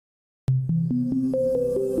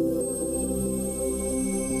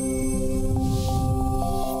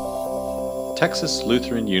Texas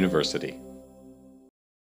Lutheran University.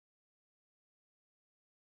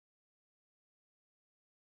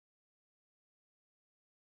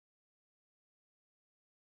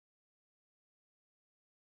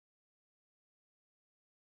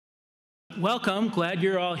 Welcome, glad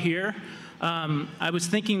you're all here. I was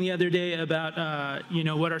thinking the other day about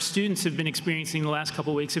what our students have been experiencing the last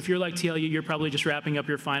couple weeks. If you're like TLU, you're probably just wrapping up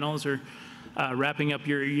your finals or wrapping up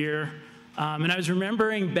your year. And I was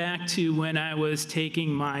remembering back to when I was taking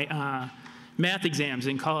my math exams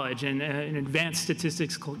in college and an advanced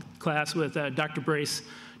statistics class with Dr. Brace.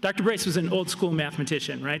 Dr. Brace was an old school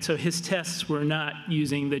mathematician, right? So his tests were not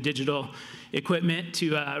using the digital equipment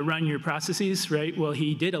to run your processes, right? Well,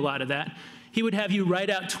 he did a lot of that. He would have you write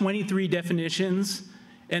out 23 definitions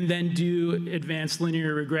and then do advanced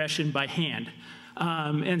linear regression by hand.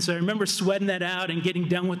 And so I remember sweating that out and getting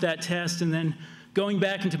done with that test and then going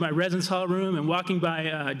back into my residence hall room and walking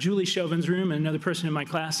by Julie Chauvin's room, another person in my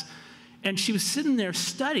class, and she was sitting there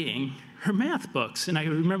studying her math books. And I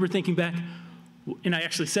remember thinking back, and I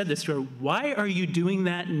actually said this to her, why are you doing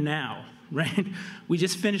that now, right? We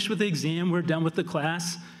just finished with the exam, we're done with the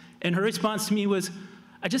class. And her response to me was,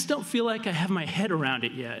 I just don't feel like I have my head around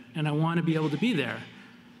it yet, and I want to be able to be there.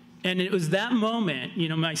 And it was that moment,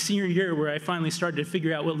 my senior year, where I finally started to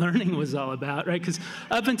figure out what learning was all about, right? Because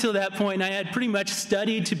up until that point, I had pretty much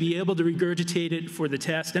studied to be able to regurgitate it for the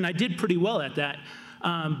test, and I did pretty well at that.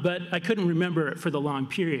 But I couldn't remember it for the long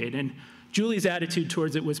period. And Julie's attitude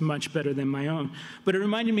towards it was much better than my own. But it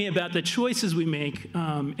reminded me about the choices we make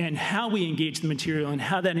and how we engage the material and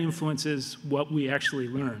how that influences what we actually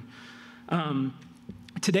learn.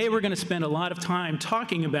 Today, we're going to spend a lot of time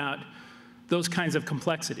talking about those kinds of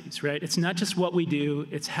complexities, right? It's not just what we do,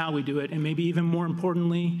 it's how we do it, and maybe even more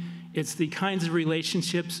importantly, it's the kinds of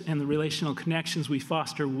relationships and the relational connections we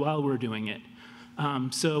foster while we're doing it.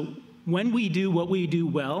 So when we do what we do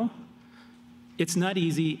well, it's not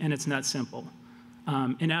easy and it's not simple.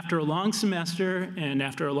 And after a long semester and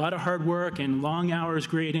after a lot of hard work and long hours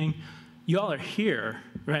grading, y'all are here,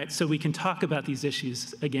 right? So we can talk about these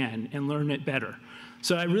issues again and learn it better.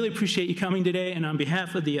 So I really appreciate you coming today, and on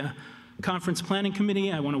behalf of the Conference Planning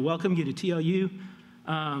Committee, I want to welcome you to TLU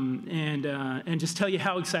and just tell you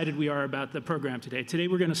how excited we are about the program today. Today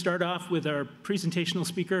we're going to start off with our presentational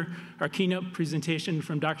speaker, our keynote presentation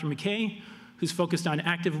from Dr. McKay, who's focused on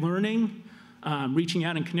active learning, reaching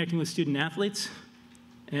out and connecting with student athletes.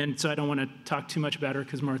 And so I don't want to talk too much about her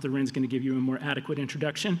because Martha Rynn's going to give you a more adequate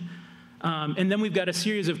introduction. And then we've got a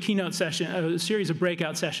series of keynote sessions, a series of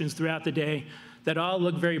breakout sessions throughout the day that all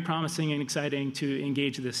look very promising and exciting to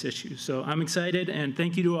engage this issue. So I'm excited, and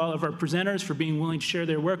thank you to all of our presenters for being willing to share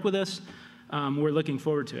their work with us. We're looking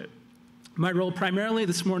forward to it. My role primarily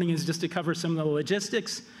this morning is just to cover some of the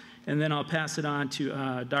logistics, and then I'll pass it on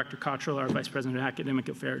to Dr. Cottrell, our Vice President of Academic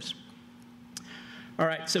Affairs. All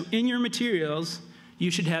right, so in your materials, you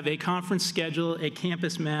should have a conference schedule, a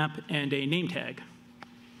campus map, and a name tag.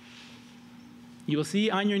 You will see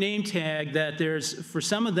on your name tag that for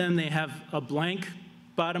some of them, they have a blank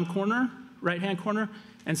bottom corner, right-hand corner,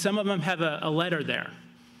 and some of them have a letter there.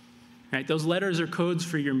 Right? Those letters are codes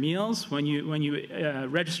for your meals. When you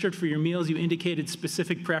registered for your meals, you indicated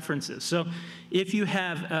specific preferences. So if you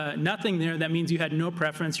have nothing there, that means you had no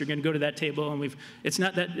preference. You're going to go to that table, and it's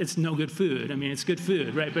not that it's no good food. I mean, it's good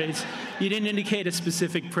food, right? But you didn't indicate a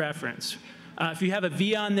specific preference. If you have a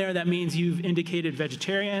V on there, that means you've indicated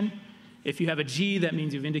vegetarian. If you have a G, that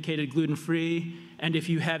means you've indicated gluten-free. And if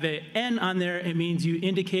you have an N on there, it means you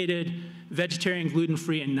indicated vegetarian,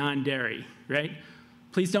 gluten-free, and non-dairy, right?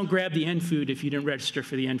 Please don't grab the N food if you didn't register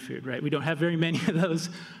for the N food, right? We don't have very many of those,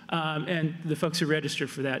 and the folks who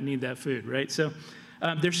registered for that need that food, right? So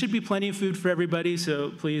there should be plenty of food for everybody,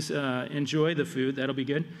 so please enjoy the food. That'll be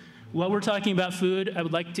good. While we're talking about food, I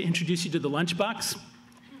would like to introduce you to the lunchbox.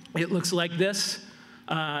 It looks like this.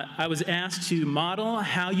 I was asked to model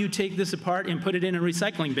how you take this apart and put it in a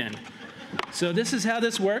recycling bin. So this is how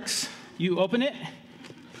this works. You open it,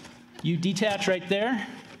 you detach right there,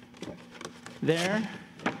 there.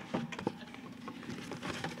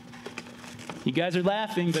 You guys are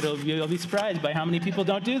laughing, but you'll be surprised by how many people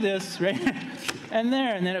don't do this, right? And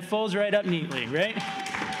there, and then it folds right up neatly, right?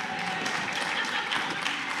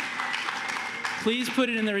 Please put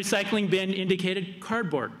it in the recycling bin indicated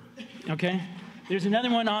cardboard, okay? There's another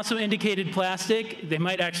one also indicated plastic. They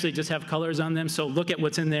might actually just have colors on them, so look at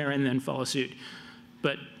what's in there and then follow suit.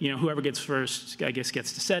 But whoever gets first, I guess,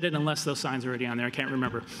 gets to set it, unless those signs are already on there. I can't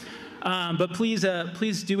remember. But please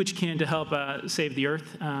do what you can to help save the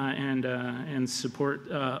earth and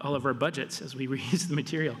support all of our budgets as we reuse the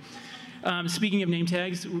material. Speaking of name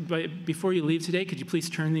tags, before you leave today, could you please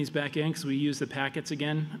turn these back in, because we use the packets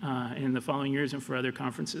again in the following years and for other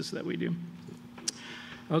conferences that we do.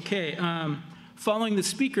 Okay, following the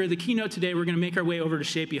speaker, the keynote today, we're going to make our way over to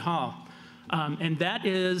Shapey Hall. And that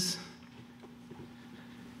is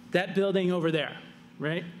that building over there,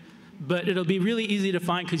 right? But it'll be really easy to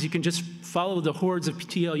find because you can just follow the hordes of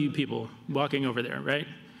TLU people walking over there, right?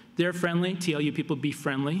 They're friendly. TLU people be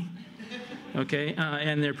friendly, okay?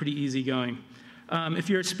 And they're pretty easygoing. If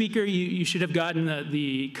you're a speaker, you should have gotten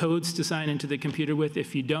the codes to sign into the computer with.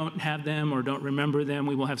 If you don't have them or don't remember them,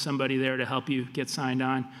 we will have somebody there to help you get signed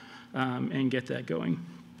on and get that going.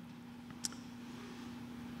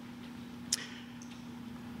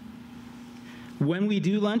 When we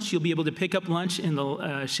do lunch, you'll be able to pick up lunch in the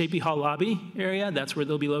Shapey Hall lobby area. That's where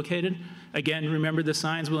they'll be located. Again, remember the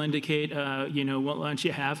signs will indicate you know, what lunch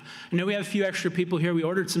you have. I know we have a few extra people here. We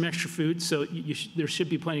ordered some extra food, so there should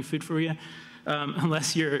be plenty of food for you,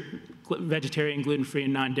 unless you're vegetarian, gluten-free,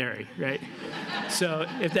 and non-dairy, right? So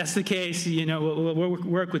if that's the case, you know, we'll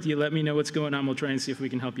work with you. Let me know what's going on. We'll try and see if we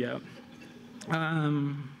can help you out.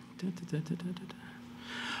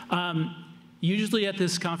 Usually at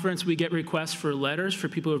this conference, we get requests for letters for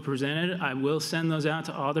people who have presented. I will send those out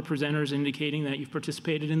to all the presenters indicating that you've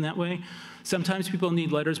participated in that way. Sometimes people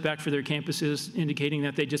need letters back for their campuses indicating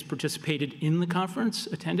that they just participated in the conference,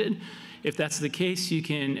 attended. If that's the case, you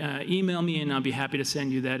can email me, and I'll be happy to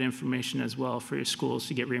send you that information as well for your schools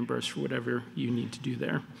to get reimbursed for whatever you need to do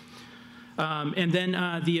there. And then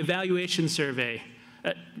the evaluation survey.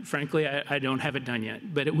 Frankly, I don't have it done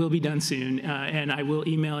yet, but it will be done soon, and I will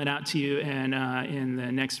email it out to you in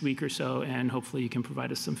the next week or so, and hopefully you can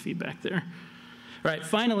provide us some feedback there. All right,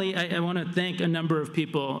 finally, I want to thank a number of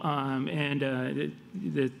people,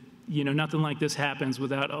 you know, nothing like this happens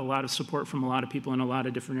without a lot of support from a lot of people in a lot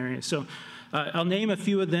of different areas. So I'll name a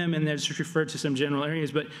few of them and then just refer to some general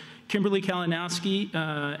areas, but Kimberly Kalinowski,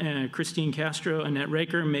 and Christine Castro, Annette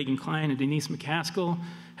Raker, Megan Klein, and Denise McCaskill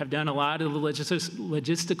have done a lot of the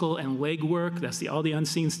logistical and legwork. That's all the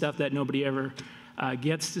unseen stuff that nobody ever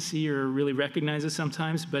gets to see or really recognizes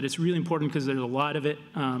sometimes, but it's really important because there's a lot of it,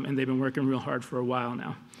 and they've been working real hard for a while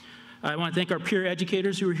now. I want to thank our peer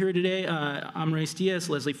educators who are here today, Amres Diaz,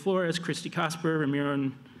 Leslie Flores, Christy Cosper,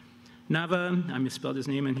 Ramiro Nava, I misspelled his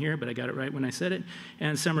name in here, but I got it right when I said it,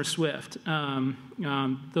 and Summer Swift.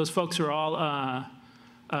 Those folks are all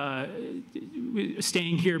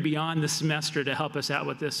staying here beyond the semester to help us out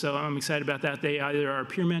with this, so I'm excited about that. They either are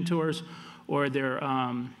peer mentors or they're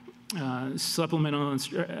supplemental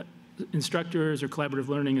instructors or collaborative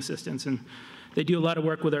learning assistants, and they do a lot of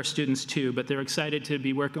work with our students too, but they're excited to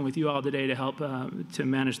be working with you all today to help to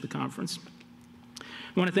manage the conference.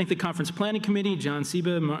 I want to thank the Conference Planning Committee, John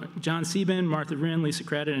Sieben, Martha Wren, Lisa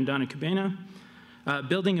Cradden, and Donna Cabana,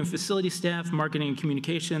 building and facility staff, marketing and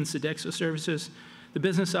communications, Sodexo Services, the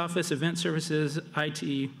Business Office, Event Services,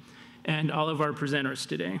 IT, and all of our presenters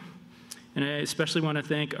today. And I especially want to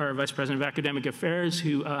thank our Vice President of Academic Affairs,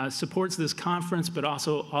 who supports this conference, but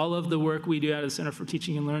also all of the work we do out of the Center for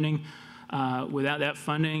Teaching and Learning. Without that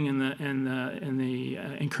funding and the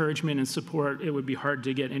encouragement and support, it would be hard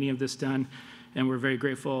to get any of this done. And we're very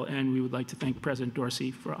grateful, and we would like to thank President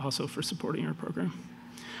Dorsey also for supporting our program.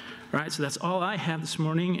 All right, so that's all I have this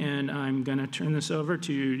morning, and I'm going to turn this over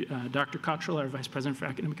to Dr. Cottrell, our Vice President for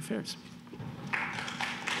Academic Affairs.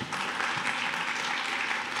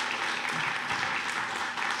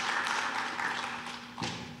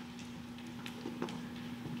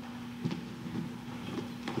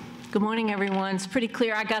 Good morning, everyone. It's pretty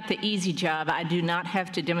clear I got the easy job. I do not have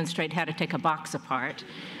to demonstrate how to take a box apart.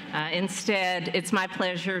 Instead, it's my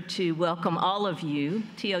pleasure to welcome all of you,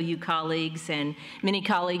 TLU colleagues and many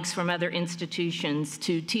colleagues from other institutions,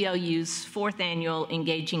 to TLU's 4th Annual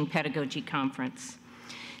Engaging Pedagogy Conference.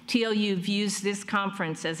 TLU views this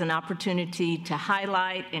conference as an opportunity to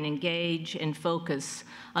highlight and engage and focus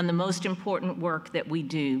on the most important work that we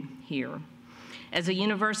do here. As a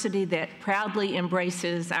university that proudly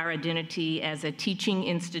embraces our identity as a teaching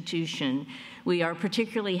institution, we are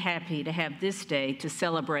particularly happy to have this day to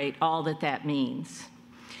celebrate all that that means.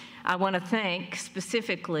 I want to thank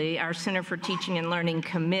specifically our Center for Teaching and Learning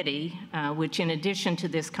Committee, which in addition to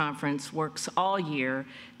this conference works all year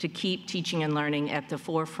to keep teaching and learning at the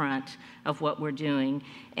forefront of what we're doing.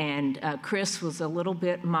 And Chris was a little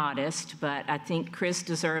bit modest, but I think Chris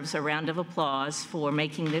deserves a round of applause for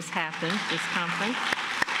making this happen, this conference.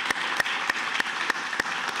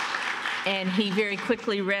 And he very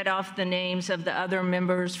quickly read off the names of the other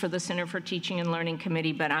members for the Center for Teaching and Learning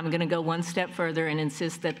Committee, but I'm going to go one step further and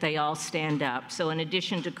insist that they all stand up. So in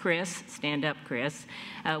addition to Chris, stand up, Chris,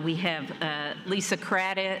 we have Lisa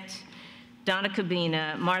Cradden, Donna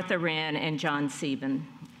Cabina, Martha Wren, and John Sieben.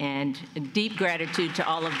 And deep gratitude to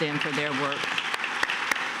all of them for their work,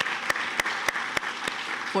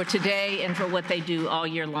 for today and for what they do all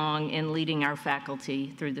year long in leading our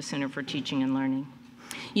faculty through the Center for Teaching and Learning.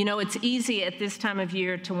 You know, it's easy at this time of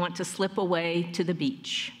year to want to slip away to the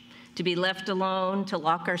beach, to be left alone, to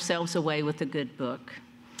lock ourselves away with a good book.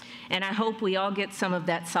 And I hope we all get some of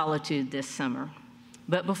that solitude this summer.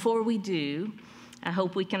 But before we do, I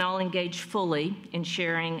hope we can all engage fully in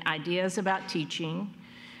sharing ideas about teaching,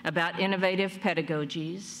 about innovative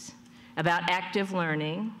pedagogies, about active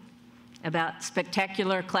learning, about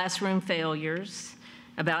spectacular classroom failures,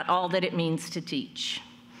 about all that it means to teach.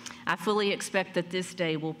 I fully expect that this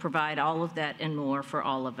day will provide all of that and more for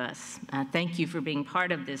all of us. Thank you for being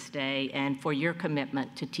part of this day and for your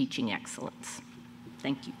commitment to teaching excellence.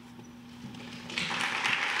 Thank you.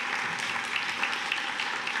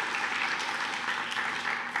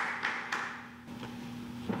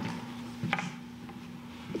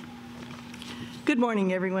 Good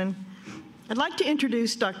morning, everyone. I'd like to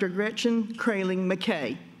introduce Dr. Gretchen Kreahling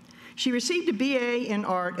McKay. She received a BA in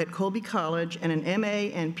art at Colby College and an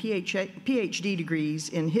MA and PhD degrees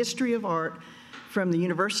in history of art from the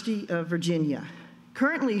University of Virginia.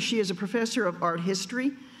 Currently, she is a professor of art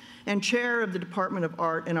history and chair of the Department of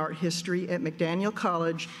Art and Art History at McDaniel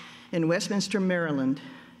College in Westminster, Maryland.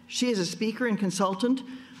 She is a speaker and consultant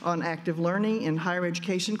on active learning in higher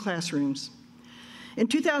education classrooms. In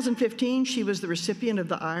 2015, she was the recipient of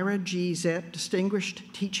the Ira G. Zepp Distinguished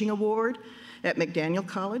Teaching Award at McDaniel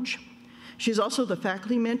College. She's also the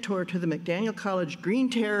faculty mentor to the McDaniel College Green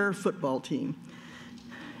Terror football team.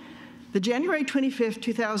 The January 25,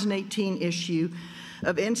 2018 issue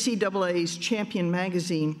of NCAA's Champion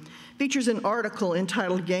magazine features an article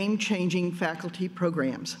entitled Game-Changing Faculty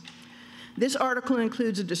Programs. This article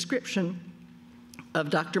includes a description of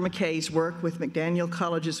Dr. McKay's work with McDaniel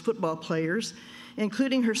College's football players,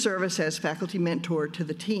 including her service as faculty mentor to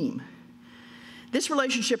the team. This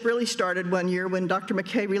relationship really started one year when Dr.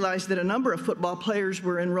 McKay realized that a number of football players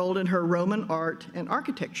were enrolled in her Roman art and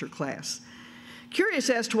architecture class. Curious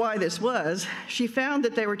as to why this was, she found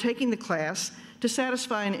that they were taking the class to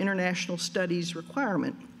satisfy an international studies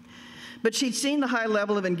requirement. But she'd seen the high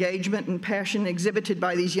level of engagement and passion exhibited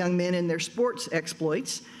by these young men in their sports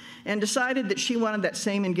exploits and decided that she wanted that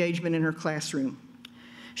same engagement in her classroom.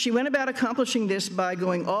 She went about accomplishing this by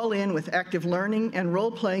going all in with active learning and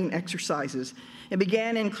role-playing exercises and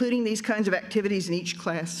began including these kinds of activities in each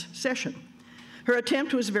class session. Her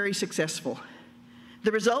attempt was very successful.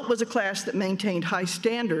 The result was a class that maintained high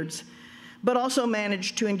standards, but also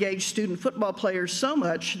managed to engage student football players so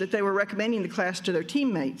much that they were recommending the class to their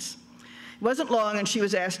teammates. It wasn't long and she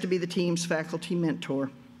was asked to be the team's faculty mentor.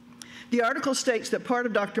 The article states that part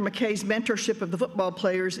of Dr. McKay's mentorship of the football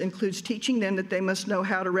players includes teaching them that they must know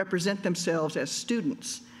how to represent themselves as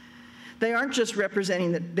students. They aren't just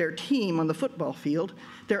representing their team on the football field,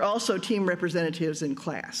 they're also team representatives in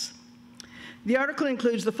class. The article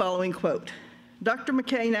includes the following quote: Dr.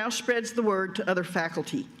 McKay now spreads the word to other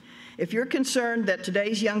faculty. If you're concerned that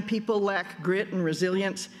today's young people lack grit and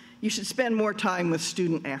resilience, you should spend more time with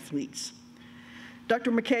student athletes.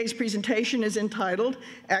 Dr. McKay's presentation is entitled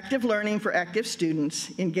Active Learning for Active Students,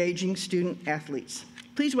 Engaging Student Athletes.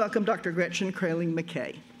 Please welcome Dr. Gretchen Kreahling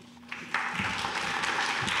McKay.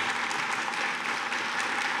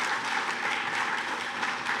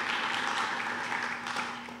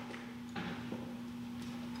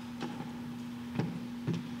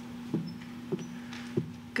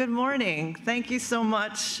 Good morning. Thank you so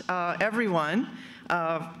much, everyone,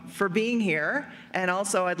 for being here. And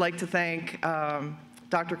also, I'd like to thank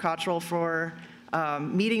Dr. Cottrell for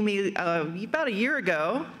meeting me about a year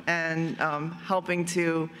ago and helping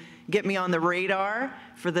to get me on the radar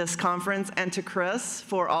for this conference, and to Chris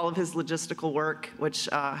for all of his logistical work, which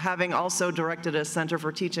having also directed a Center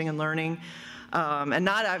for Teaching and Learning, and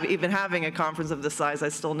not even having a conference of this size, I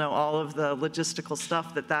still know all of the logistical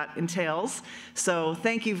stuff that entails. So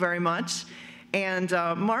thank you very much. And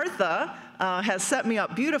Martha has set me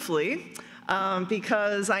up beautifully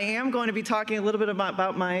because I am going to be talking a little bit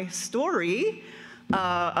about my story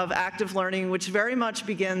of active learning, which very much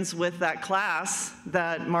begins with that class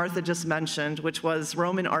that Martha just mentioned, which was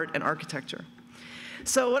Roman art and architecture.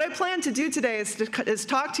 So what I plan to do today is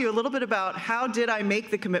talk to you a little bit about how did I make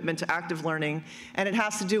the commitment to active learning, and it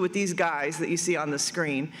has to do with these guys that you see on the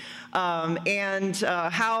screen, and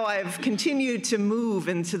how I've continued to move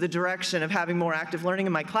into the direction of having more active learning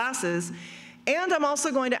in my classes, and I'm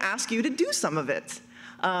also going to ask you to do some of it.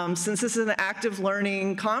 Since this is an active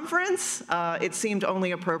learning conference, it seemed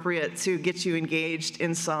only appropriate to get you engaged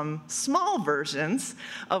in some small versions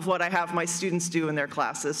of what I have my students do in their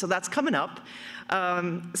classes. So that's coming up.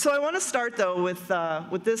 So I want to start, though,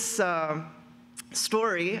 with this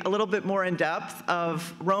story a little bit more in depth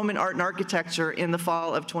of Roman art and architecture in the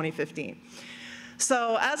fall of 2015.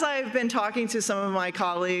 So as I've been talking to some of my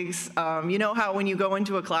colleagues, you know how when you go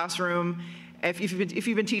into a classroom, if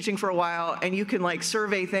you've been teaching for a while and you can like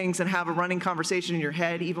survey things and have a running conversation in your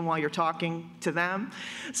head even while you're talking to them.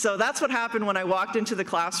 So that's what happened when I walked into the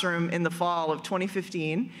classroom in the fall of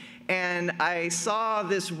 2015. And I saw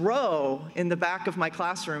this row in the back of my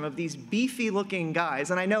classroom of these beefy-looking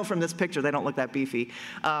guys. And I know from this picture they don't look that beefy.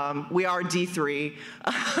 We are D3,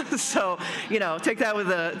 so take that with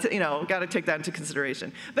got to take that into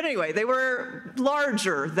consideration. But anyway, they were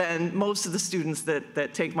larger than most of the students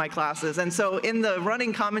that take my classes. And so in the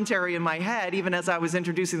running commentary in my head, even as I was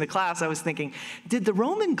introducing the class, I was thinking, did the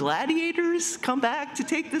Roman gladiators come back to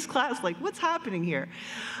take this class? Like, what's happening here?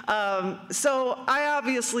 So I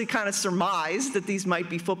obviously kind of surmised that these might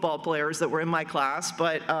be football players that were in my class,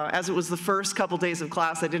 but as it was the first couple days of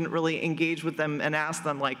class, I didn't really engage with them and ask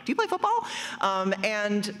them, like, do you play football?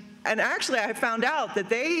 And actually, I found out that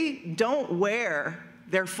they don't wear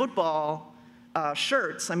their football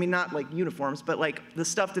shirts. I mean, not like uniforms, but like the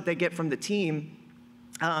stuff that they get from the team,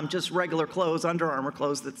 just regular clothes, Under Armour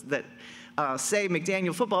clothes that say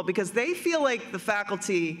McDaniel football, because they feel like the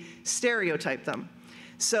faculty stereotype them.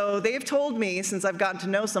 So they've told me, since I've gotten to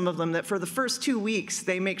know some of them, that for the first 2 weeks,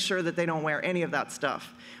 they make sure that they don't wear any of that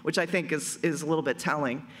stuff, which I think is a little bit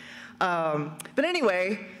telling. But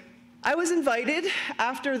anyway, I was invited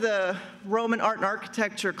after the Roman art and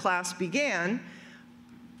architecture class began.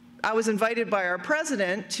 I was invited by our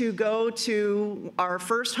president to go to our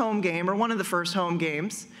first home game, or one of the first home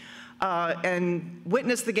games, and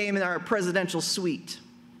witness the game in our presidential suite.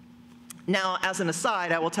 Now, as an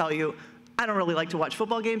aside, I will tell you, I don't really like to watch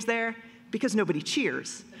football games there because nobody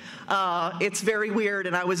cheers. It's very weird,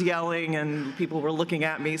 and I was yelling, and people were looking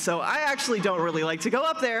at me, so I actually don't really like to go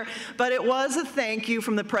up there, but it was a thank you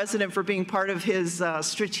from the president for being part of his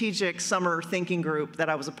strategic summer thinking group that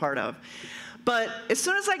I was a part of. But as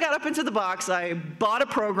soon as I got up into the box, I bought a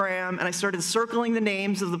program, and I started circling the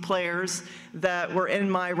names of the players that were in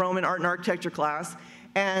my Roman art and architecture class,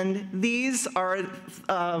 and these are,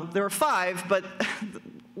 there were 5, but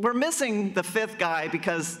we're missing the 5th guy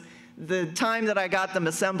because the time that I got them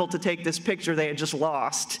assembled to take this picture, they had just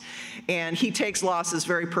lost. And he takes losses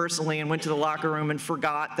very personally and went to the locker room and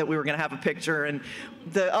forgot that we were going to have a picture. And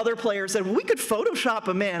the other player said, well, we could Photoshop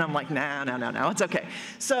him in. I'm like, no, it's okay.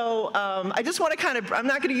 So I just want to I'm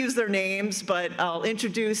not going to use their names, but I'll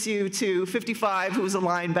introduce you to 55, who's a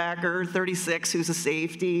linebacker, 36, who's a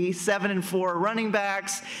safety, 7 and 4 running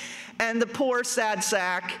backs. And the poor, sad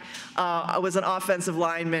sack was an offensive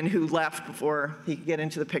lineman who left before he could get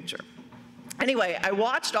into the picture. Anyway, I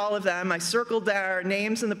watched all of them. I circled their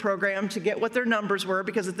names in the program to get what their numbers were,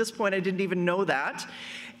 because at this point I didn't even know that.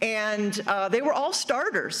 And they were all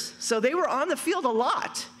starters, so they were on the field a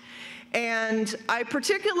lot. And I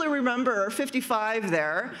particularly remember 55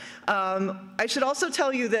 there. I should also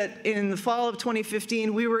tell you that in the fall of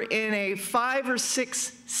 2015, we were in a 5 or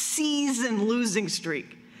 6 season losing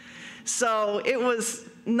streak. So it was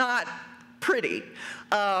not pretty,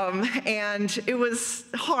 and it was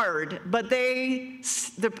hard, but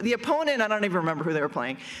the opponent, I don't even remember who they were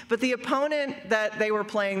playing, but the opponent that they were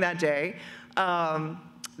playing that day,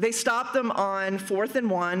 they stopped them on 4th and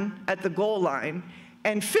 1 at the goal line,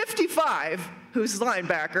 and 55, who's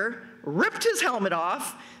linebacker, ripped his helmet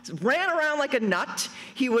off, ran around like a nut.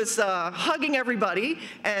 He was hugging everybody,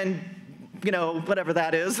 and whatever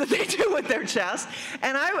that is that they do with their chest.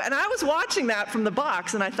 And I was watching that from the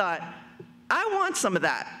box, and I thought, I want some of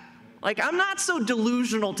that. Like, I'm not so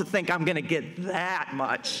delusional to think I'm going to get that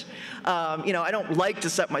much. I don't like to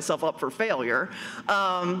set myself up for failure.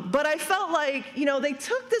 But I felt like, they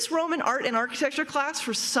took this Roman art and architecture class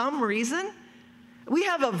for some reason. We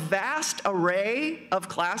have a vast array of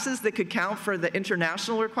classes that could count for the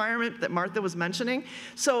international requirement that Martha was mentioning.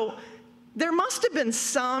 So there must have been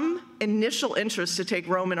some initial interest to take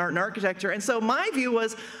Roman art and architecture. And so my view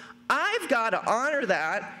was, I've got to honor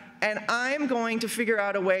that, and I'm going to figure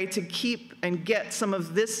out a way to keep and get some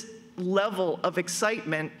of this level of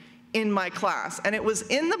excitement in my class. And it was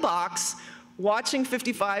in the box, watching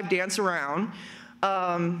 55 dance around,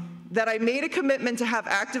 that I made a commitment to have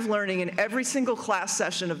active learning in every single class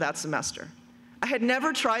session of that semester. I had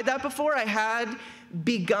never tried that before. I had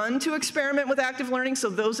begun to experiment with active learning, so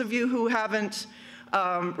those of you who haven't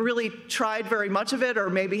really tried very much of it, or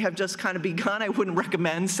maybe have just kind of begun. I wouldn't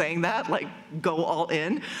recommend saying that, like go all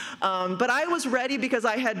in. But I was ready because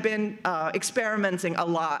I had been experimenting a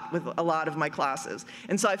lot with a lot of my classes.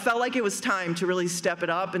 And so I felt like it was time to really step it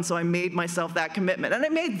up, and so I made myself that commitment. And I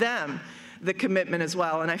made them the commitment as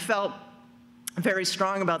well, and I felt very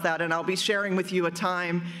strong about that. And I'll be sharing with you a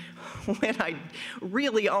time when I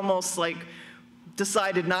really almost like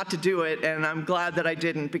decided not to do it, and I'm glad that I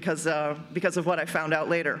didn't because of what I found out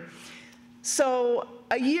later. So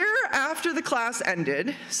a year after the class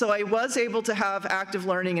ended, so I was able to have active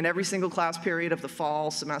learning in every single class period of the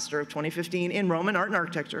fall semester of 2015 in Roman art and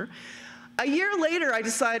architecture. A year later, I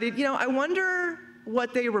decided, you know, I wonder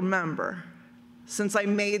what they remember, since I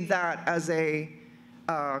made that as a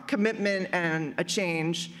commitment and a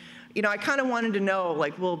change. You know, I kind of wanted to know,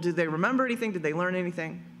 like, well, did they remember anything? Did they learn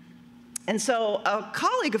anything? And so a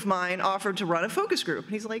colleague of mine offered to run a focus group.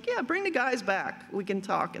 He's like, yeah, bring the guys back. We can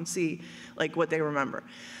talk and see like what they remember.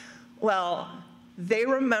 Well, they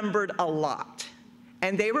remembered a lot.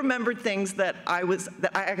 And they remembered things that I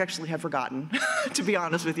actually had forgotten, to be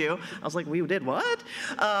honest with you. I was like, we did what?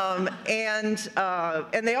 And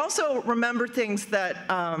they also remembered things that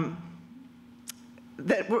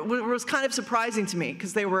was kind of surprising to me,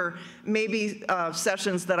 because they were maybe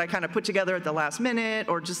sessions that I kind of put together at the last minute,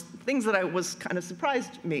 or just things that I was kind of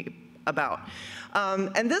surprised me about.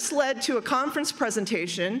 And this led to a conference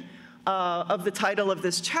presentation of the title of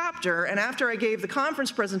this chapter. And after I gave the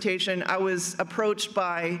conference presentation, I was approached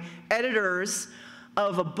by editors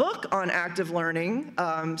of a book on active learning.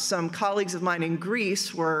 Some colleagues of mine in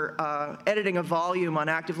Greece were editing a volume on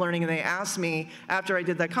active learning, and they asked me after I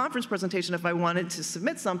did that conference presentation if I wanted to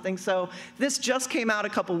submit something. So this just came out a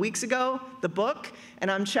couple weeks ago, the book, and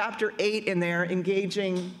I'm chapter 8 in there,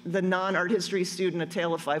 engaging the non-art history student, A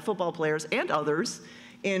Tale of 5 Football Players, and others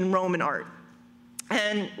in Roman art.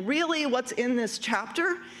 And really what's in this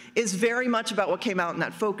chapter is very much about what came out in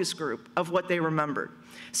that focus group of what they remembered.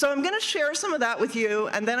 So I'm going to share some of that with you,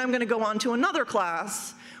 and then I'm going to go on to another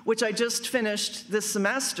class, which I just finished this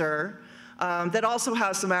semester, that also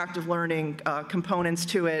has some active learning components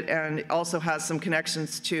to it, and also has some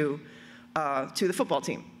connections to the football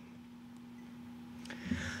team.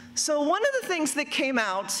 So one of the things that came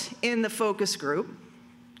out in the focus group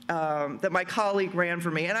that my colleague ran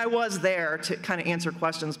for me, and I was there to kind of answer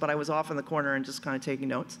questions, but I was off in the corner and just kind of taking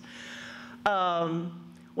notes,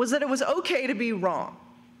 was that it was okay to be wrong.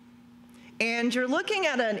 And you're looking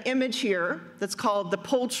at an image here that's called the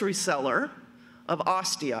poultry cellar of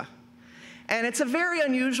Ostia. And it's a very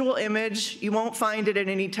unusual image. You won't find it in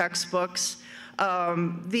any textbooks.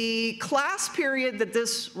 The class period that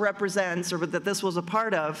this represents, or that this was a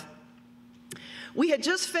part of, we had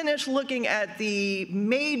just finished looking at the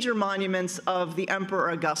major monuments of the Emperor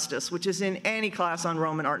Augustus, which is in any class on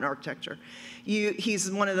Roman art and architecture.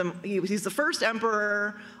 He's one of them. He's the first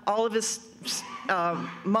emperor. All of his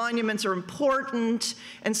monuments are important,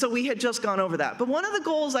 and so we had just gone over that. But one of the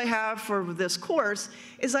goals I have for this course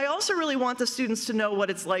is I also really want the students to know what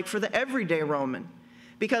it's like for the everyday Roman,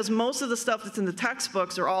 because most of the stuff that's in the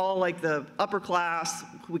textbooks are all like the upper class,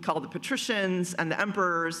 who we call the patricians and the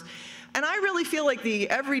emperors. And I really feel like the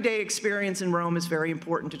everyday experience in Rome is very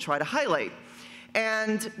important to try to highlight.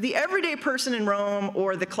 And the everyday person in Rome,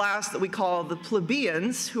 or the class that we call the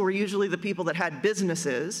plebeians, who are usually the people that had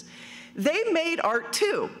businesses, they made art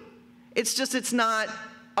too. It's just it's not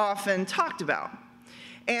often talked about.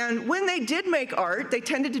 And when they did make art, they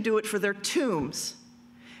tended to do it for their tombs.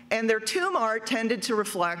 And their tomb art tended to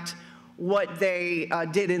reflect what they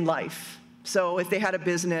did in life. So if they had a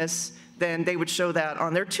business, then they would show that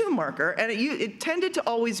on their tomb marker. And it tended to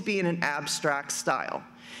always be in an abstract style.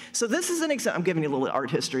 So this is an example. I'm giving you a little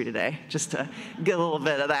art history today, just to get a little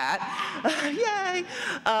bit of that. Yay!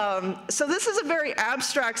 So this is a very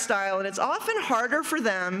abstract style, and it's often harder for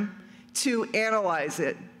them to analyze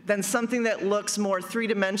it than something that looks more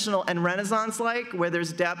three-dimensional and Renaissance-like, where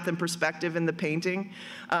there's depth and perspective in the painting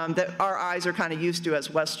that our eyes are kind of used to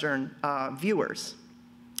as Western viewers.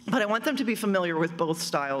 But I want them to be familiar with both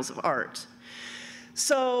styles of art.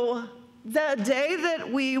 So the day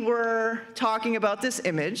that we were talking about this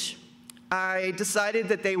image, I decided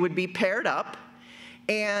that they would be paired up.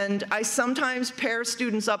 And I sometimes pair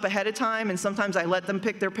students up ahead of time, and sometimes I let them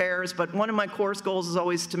pick their pairs. But one of my course goals is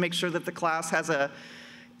always to make sure that the class has a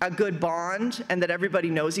good bond and that everybody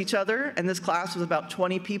knows each other. And this class was about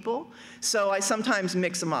 20 people. So I sometimes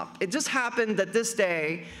mix them up. It just happened that this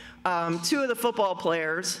day, two of the football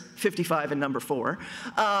players, 55 and number 4,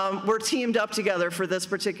 were teamed up together for this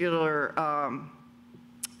particular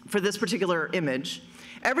image.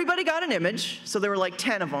 Everybody got an image, so there were like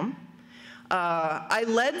 10 of them. I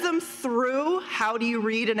led them through how do you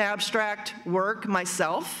read an abstract work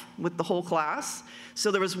myself with the whole class.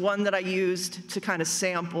 So there was one that I used to kind of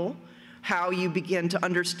sample how you begin to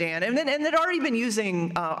understand. And they'd already been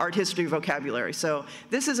using art history vocabulary. So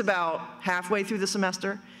this is about halfway through the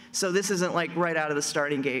semester. So this isn't like right out of the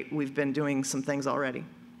starting gate. We've been doing some things already.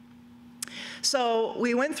 So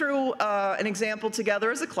we went through an example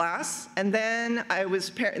together as a class, and then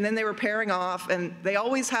they were pairing off, and they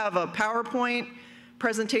always have a PowerPoint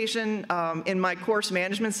presentation. In my course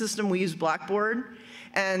management system, we use Blackboard,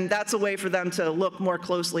 and that's a way for them to look more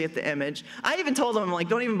closely at the image. I even told them, I'm like,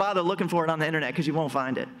 don't even bother looking for it on the internet because you won't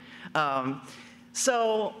find it.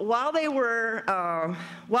 So while they were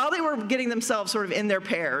getting themselves sort of in their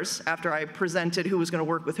pairs after I presented who was going to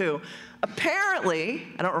work with who, apparently,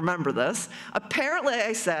 I don't remember this, apparently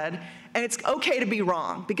I said, and it's okay to be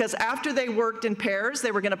wrong, because after they worked in pairs,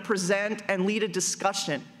 they were going to present and lead a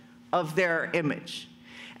discussion of their image.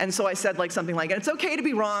 And so I said like something like, it's okay to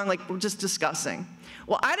be wrong, like we're just discussing.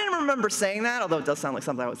 Well, I didn't remember saying that, although it does sound like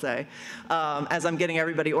something I would say, as I'm getting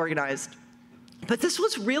everybody organized. But this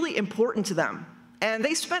was really important to them. And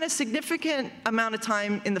they spent a significant amount of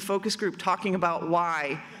time in the focus group talking about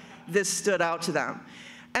why this stood out to them.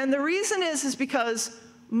 And the reason is because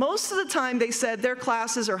most of the time they said their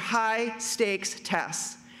classes are high stakes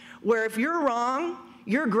tests, where if you're wrong,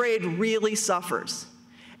 your grade really suffers.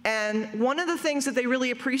 And one of the things that they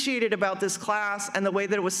really appreciated about this class and the way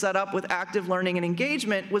that it was set up with active learning and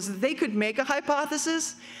engagement was that they could make a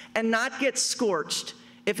hypothesis and not get scorched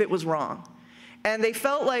if it was wrong. And they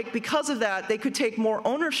felt like because of that, they could take more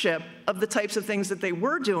ownership of the types of things that they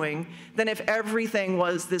were doing than if everything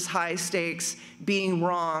was this high stakes, being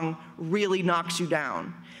wrong really knocks you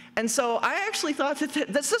down. And so I actually thought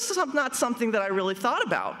that this is not something that I really thought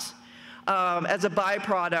about as a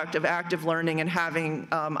byproduct of active learning and having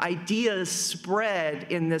ideas spread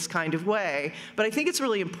in this kind of way. But I think it's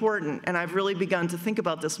really important, and I've really begun to think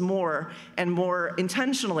about this more and more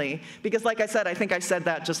intentionally, because like I said, I think I said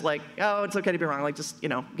that just like, oh, it's okay to be wrong, like just,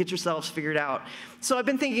 get yourselves figured out. So I've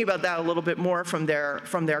been thinking about that a little bit more from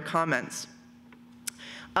their comments.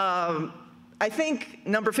 I think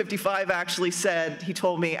number 55 actually said, he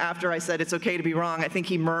told me after I said it's okay to be wrong, I think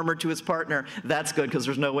he murmured to his partner, that's good because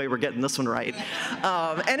there's no way we're getting this one right.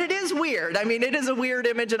 And it is weird. I mean, it is a weird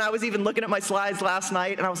image, and I was even looking at my slides last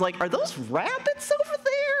night and I was like, are those rabbits over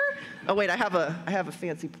there? Oh wait, I have a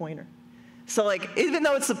fancy pointer. So like, even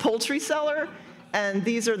though it's a poultry cellar and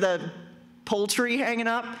these are the poultry hanging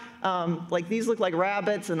up, like these look like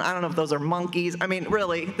rabbits, and I don't know if those are monkeys. I mean,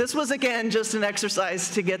 really, this was again just an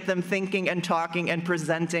exercise to get them thinking and talking and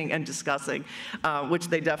presenting and discussing, which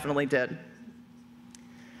they definitely did.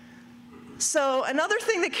 So another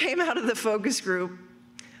thing that came out of the focus group,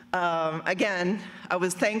 again, I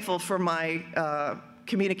was thankful for my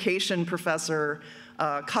communication professor,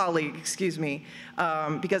 colleague, excuse me,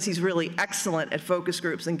 because he's really excellent at focus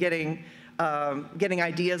groups and getting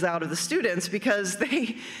ideas out of the students, because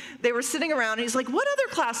they were sitting around and he's like, what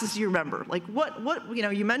other classes do you remember? Like what,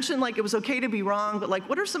 you mentioned like it was okay to be wrong, but like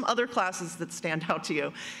what are some other classes that stand out to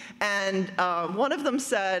you? And one of them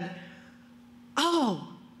said, oh,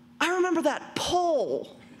 I remember that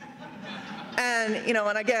poll. And,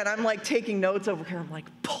 and again, I'm like taking notes over here. I'm like,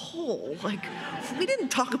 poll? Like, we didn't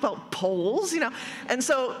talk about polls, And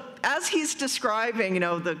so as he's describing,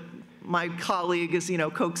 my colleague is,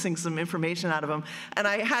 coaxing some information out of him, and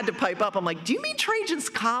I had to pipe up. I'm like, do you mean Trajan's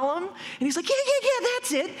column? And he's like, yeah,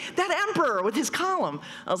 that's it. That emperor with his column.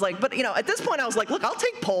 I was like, but, at this point I was like, look, I'll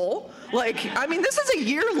take poll. Like, I mean, this is a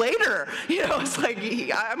year later. It's like,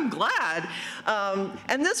 I'm glad.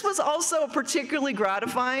 And this was also particularly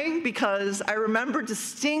gratifying because I remember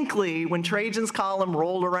distinctly when Trajan's column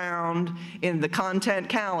rolled around in the content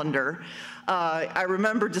calendar. I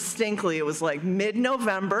remember distinctly, it was like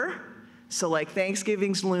mid-November, so like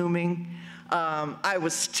Thanksgiving's looming. I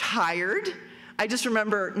was tired. I just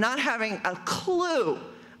remember not having a clue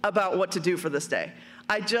about what to do for this day.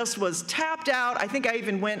 I just was tapped out. I think I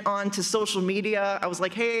even went on to social media. I was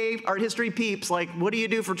like, hey, art history peeps, like, what do you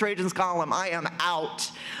do for Trajan's column? I am out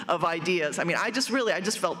of ideas. I mean, I just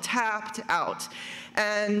felt tapped out.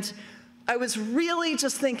 And I was really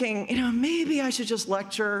just thinking, maybe I should just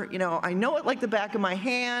lecture. I know it like the back of my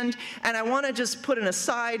hand, and I want to just put an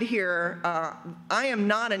aside here. I am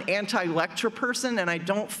not an anti-lecture person, and I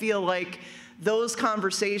don't feel like those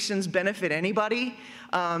conversations benefit anybody,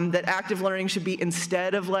 that active learning should be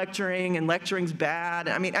instead of lecturing, and lecturing's bad.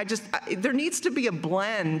 I mean, there needs to be a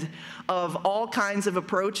blend of all kinds of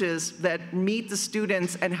approaches that meet the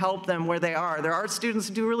students and help them where they are. There are students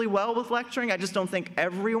who do really well with lecturing. I just don't think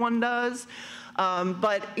everyone does.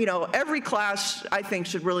 But you know, every class, I think,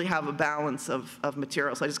 should really have a balance of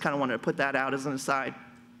material. So I just kind of wanted to put that out as an aside.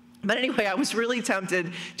 But anyway, I was really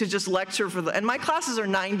tempted to just lecture and my classes are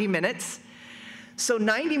 90 minutes. So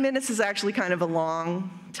 90 minutes is actually kind of a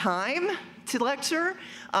long time to lecture,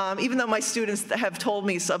 even though my students have told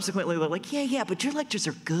me subsequently, they're like, yeah, but your lectures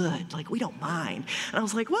are good. Like, we don't mind. And I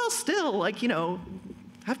was like, well, still, like, you know,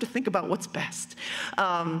 I have to think about what's best.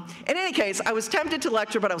 In any case, I was tempted to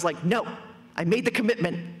lecture, but I was like, no. I made the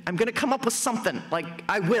commitment. I'm going to come up with something. Like,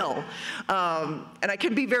 I will. And I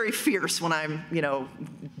can be very fierce when I'm, you know,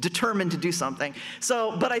 determined to do something.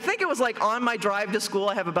 So, but I think it was like on my drive to school,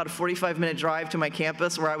 I have about a 45-minute drive to my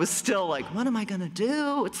campus where I was still like, what am I going to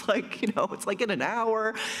do? It's like, you know, it's like in an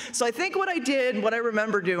hour. So I think what I did, what I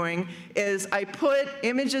remember doing, is I put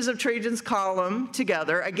images of Trajan's column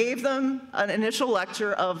together. I gave them an initial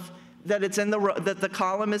lecture of that the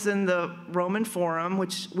column is in the Roman Forum,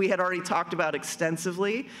 which we had already talked about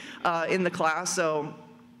extensively in the class. So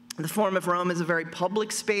the Forum of Rome is a very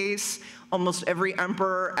public space. Almost every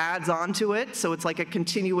emperor adds on to it, so it's like a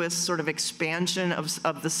continuous sort of expansion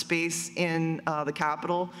of the space in the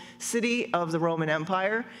capital city of the Roman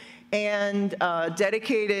Empire, and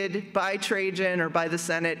dedicated by Trajan or by the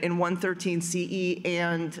Senate in 113 CE,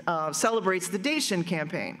 and celebrates the Dacian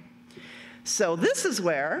campaign. So this is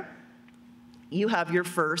where you have your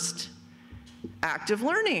first active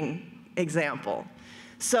learning example.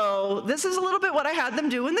 So this is a little bit what I had them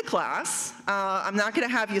do in the class. I'm not going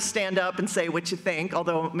to have you stand up and say what you think,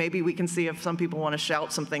 although maybe we can see if some people want to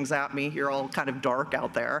shout some things at me. You're all kind of dark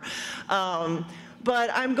out there.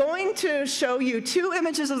 But I'm going to show you two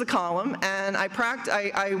images of the column, and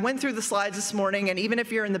I went through the slides this morning, and even if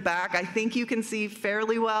you're in the back, I think you can see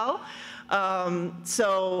fairly well.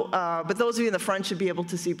 But those of you in the front should be able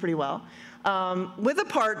to see pretty well. With a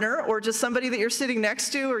partner or just somebody that you're sitting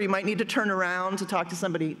next to, or you might need to turn around to talk to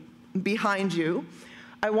somebody behind you,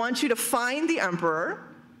 I want you to find the emperor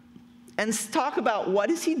and talk about what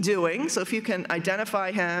is he doing, so if you can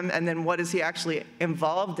identify him, and then what is he actually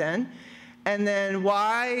involved in, and then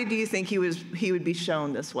why do you think he would be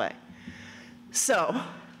shown this way. So I'm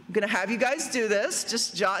going to have you guys do this.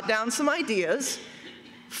 Just jot down some ideas.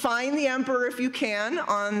 Find the emperor if you can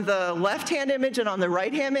on the left-hand image and on the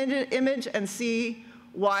right-hand image, and see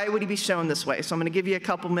why would he be shown this way. So I'm going to give you a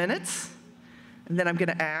couple minutes, and then I'm going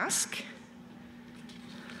to ask.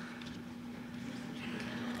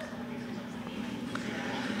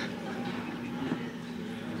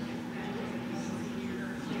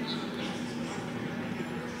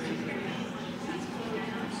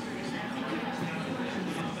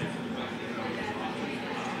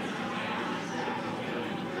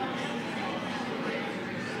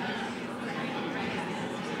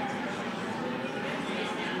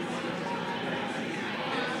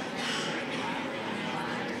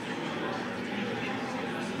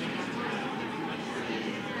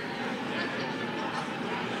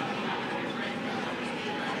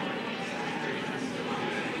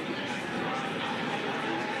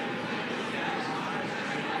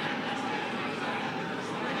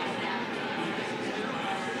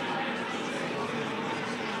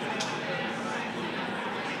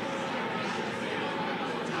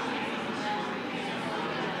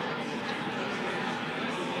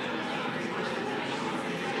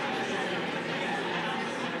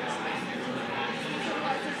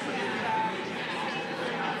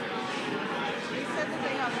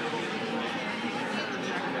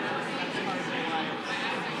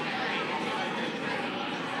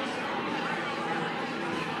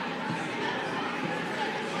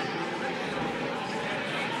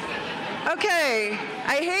 Okay,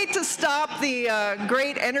 I hate to stop the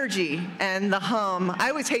great energy and the hum. I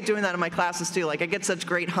always hate doing that in my classes too. Like, I get such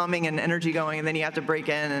great humming and energy going, and then you have to break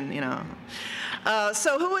in and, you know.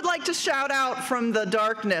 So who would like to shout out from the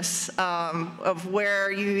darkness of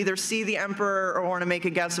where you either see the emperor or want to make a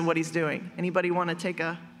guess of what he's doing? Anybody want to take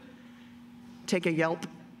a yelp?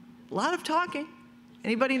 A lot of talking.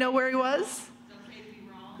 Anybody know where he was? It's okay to be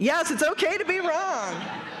wrong. Yes, it's okay to be wrong.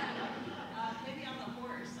 Maybe on the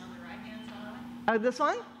horse on the right-hand side. Oh, this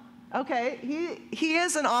one? Okay, he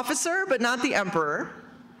is an officer, but not the emperor.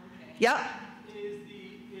 Okay. Yeah.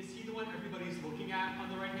 Is he the one everybody's looking at on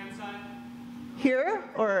the right-hand side? Here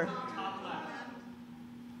or? Top left.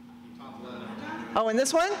 Top left. Oh, and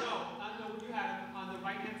this one? No, you had it on the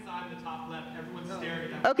right-hand side, the top top left. Everyone's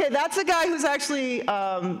staring at that. Okay, that's a guy who's actually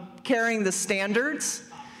carrying the standards.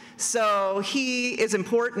 So he is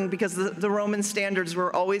important because the Roman standards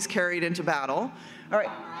were always carried into battle. All right,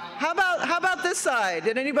 how about this side?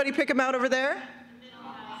 Did anybody pick him out over there?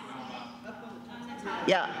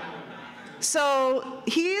 Yeah. So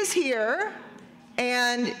he is here,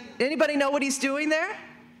 and anybody know what he's doing there?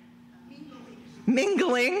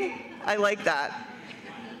 Mingling. I like that.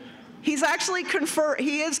 He's actually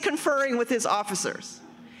conferring with his officers.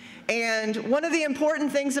 And one of the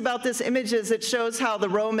important things about this image is it shows how the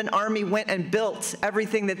Roman army went and built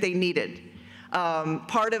everything that they needed.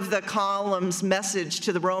 Part of the column's message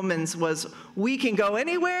to the Romans was, we can go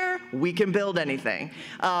anywhere, we can build anything.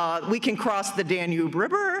 We can cross the Danube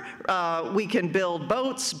River, we can build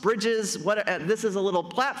boats, bridges. This is a little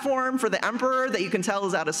platform for the emperor that you can tell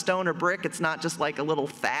is out of stone or brick. It's not just like a little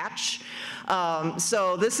thatch.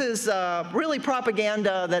 So this is really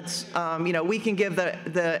propaganda that's, we can give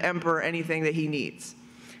the emperor anything that he needs.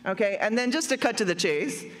 Okay, and then just to cut to the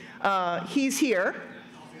chase, he's here.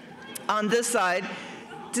 On this side.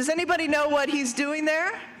 Does anybody know what he's doing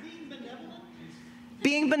there?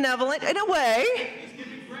 Being benevolent in a way.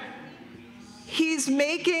 He's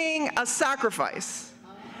making a sacrifice.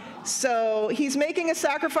 So he's making a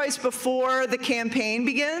sacrifice before the campaign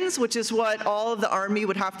begins, which is what all of the army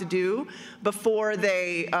would have to do before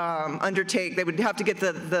they undertake. They would have to get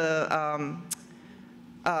the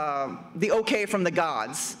okay from the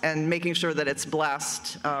gods and making sure that it's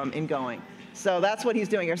blessed in going. So that's what he's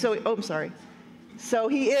doing here. So, I'm sorry. So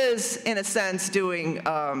he is, in a sense, doing,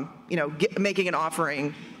 making an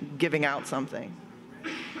offering, giving out something.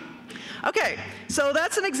 Okay, so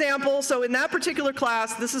that's an example. So in that particular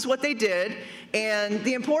class, this is what they did. And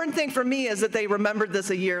the important thing for me is that they remembered this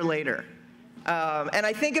a year later. And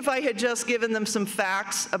I think if I had just given them some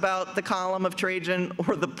facts about the column of Trajan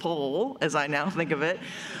or the pole, as I now think of it,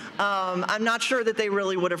 I'm not sure that they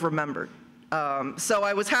really would have remembered. So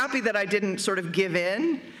I was happy that I didn't sort of give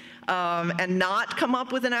in and not come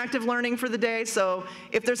up with an active learning for the day. So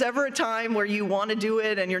if there's ever a time where you want to do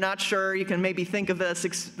it and you're not sure, you can maybe think of this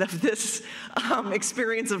experience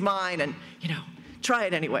of mine and, try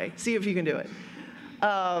it anyway. See if you can do it.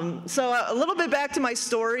 So a little bit back to my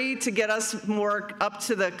story to get us more up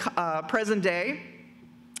to the present day.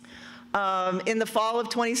 In the fall of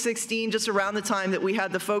 2016, just around the time that we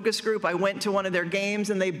had the focus group, I went to one of their games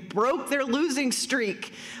and they broke their losing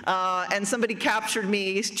streak. And somebody captured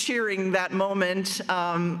me cheering that moment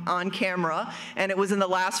on camera. And it was in the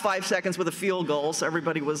last 5 seconds with a field goal, so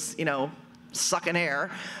everybody was, sucking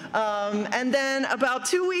air. And then about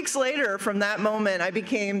 2 weeks later from that moment, I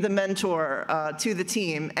became the mentor to the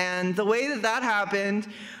team. And the way that happened,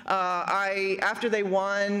 after they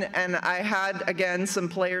won, and I had, again, some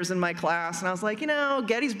players in my class, and I was like,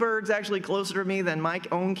 Gettysburg's actually closer to me than my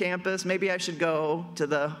own campus. Maybe I should go to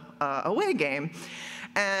the away game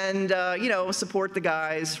and, support the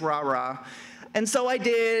guys, rah-rah. And so I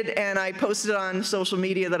did, and I posted on social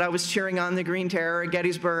media that I was cheering on the Green Terror at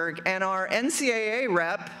Gettysburg, and our NCAA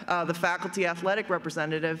rep, the faculty athletic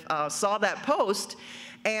representative, saw that post,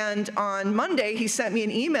 and on Monday he sent me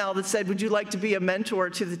an email that said, would you like to be a mentor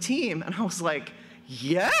to the team? And I was like,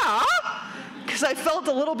 yeah, because I felt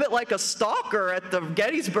a little bit like a stalker at the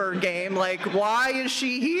Gettysburg game, like, why is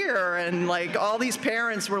she here? And like all these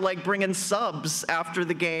parents were like bringing subs after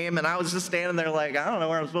the game, and I was just standing there like, I don't know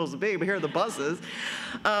where I'm supposed to be, but here are the buses.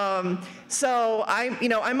 So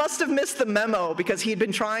I must have missed the memo because he'd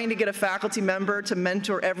been trying to get a faculty member to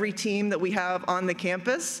mentor every team that we have on the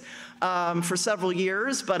campus for several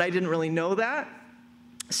years, but I didn't really know that.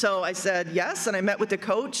 So I said yes, and I met with the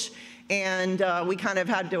coach. And we kind of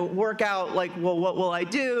had to work out, like, well, what will I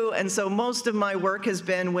do? And so most of my work has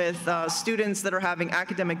been with students that are having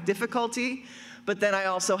academic difficulty. But then I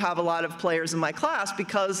also have a lot of players in my class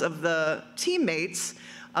because of the teammates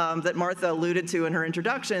that Martha alluded to in her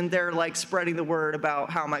introduction. They're like spreading the word about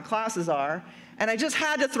how my classes are. And I just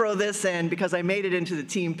had to throw this in because I made it into the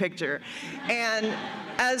team picture. And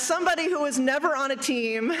as somebody who was never on a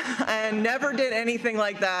team and never did anything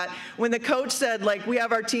like that, when the coach said, like, we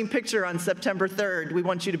have our team picture on September 3rd, we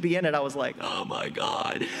want you to be in it, I was like, oh my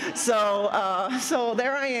God. So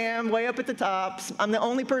there I am, way up at the top. I'm the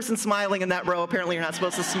only person smiling in that row. Apparently you're not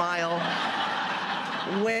supposed to smile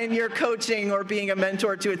when you're coaching or being a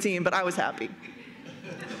mentor to a team, but I was happy.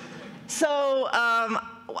 So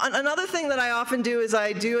another thing that I often do is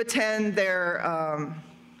I do attend their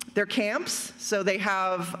camps. So they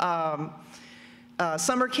have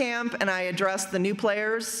summer camp, and I address the new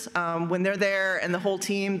players when they're there, and the whole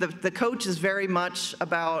team. The coach is very much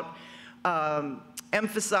about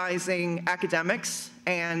emphasizing academics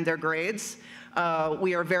and their grades.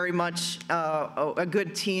 We are very much a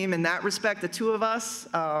good team in that respect, the two of us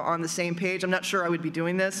on the same page. I'm not sure I would be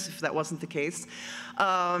doing this if that wasn't the case.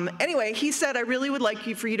 Anyway, he said, I really would like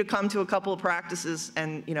for you to come to a couple of practices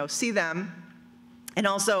and see them. And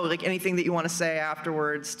also, like, anything that you want to say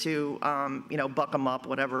afterwards to, buck them up,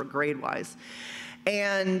 whatever, grade-wise.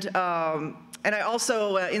 And I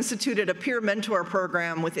also instituted a peer mentor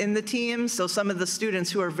program within the team. So some of the students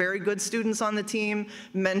who are very good students on the team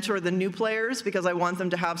mentor the new players, because I want them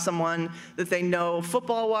to have someone that they know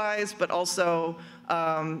football-wise, but also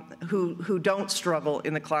who don't struggle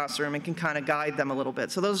in the classroom and can kind of guide them a little bit.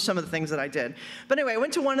 So those are some of the things that I did. But anyway, I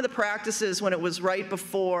went to one of the practices when it was right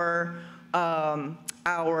before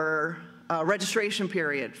our registration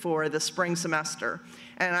period for the spring semester.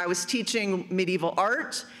 And I was teaching medieval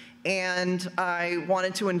art, and I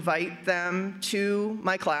wanted to invite them to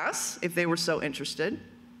my class if they were so interested.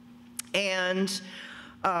 And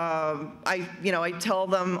I tell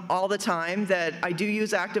them all the time that I do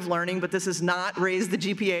use active learning, but this is not raise the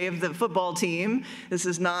GPA of the football team. This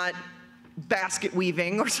is not basket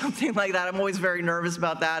weaving or something like that. I'm always very nervous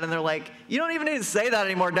about that. And they're like, you don't even need to say that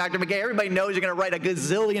anymore, Dr. McKay. Everybody knows you're going to write a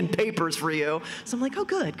gazillion papers for you. So I'm like, oh,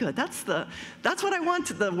 good. That's what I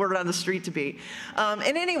want the word on the street to be. And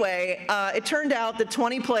anyway, it turned out that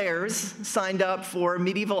 20 players signed up for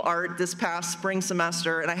medieval art this past spring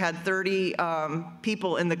semester, and I had 30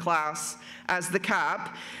 people in the class as the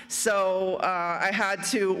cap. So I had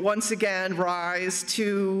to once again rise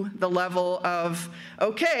to the level of,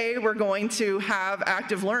 okay, we're going to have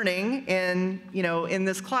active learning in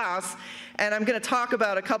this class. And I'm going to talk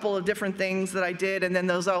about a couple of different things that I did, and then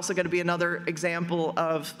there's also going to be another example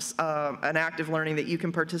of an active learning that you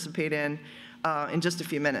can participate in just a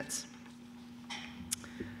few minutes.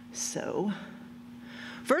 So,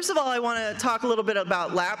 first of all, I want to talk a little bit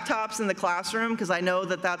about laptops in the classroom, because I know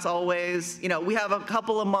that that's always, we have a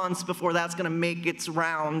couple of months before that's going to make its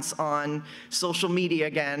rounds on social media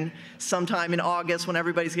again. Sometime in August, when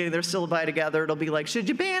everybody's getting their syllabi together, it'll be like, should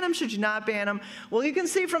you ban them? Should you not ban them? Well, you can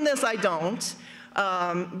see from this I don't.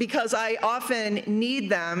 Because I often need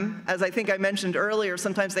them, as I think I mentioned earlier.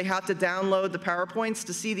 Sometimes they have to download the PowerPoints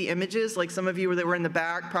to see the images. Like some of you that were in the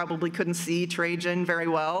back probably couldn't see Trajan very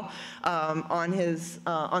well on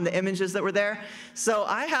the images that were there. So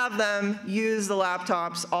I have them use the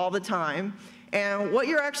laptops all the time. And what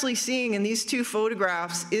you're actually seeing in these two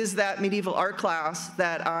photographs is that medieval art class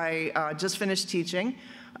that I just finished teaching.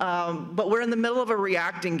 But we're in the middle of a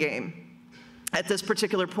reacting game at this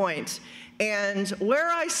particular point. And where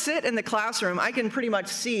I sit in the classroom, I can pretty much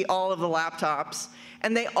see all of the laptops,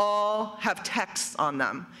 and they all have texts on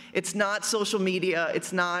them. It's not social media.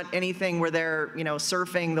 It's not anything where they're,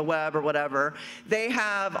 surfing the web or whatever. They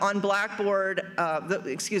have on Blackboard,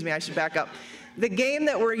 excuse me, I should back up. The game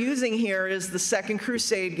that we're using here is the Second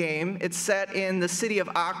Crusade game. It's set in the city of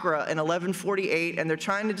Acre in 1148, and they're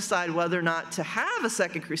trying to decide whether or not to have a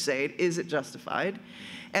Second Crusade. Is it justified?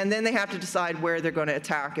 And then they have to decide where they're going to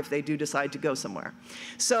attack if they do decide to go somewhere.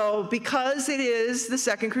 So because it is the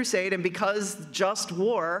Second Crusade, and because just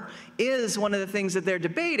war is one of the things that they're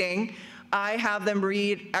debating, I have them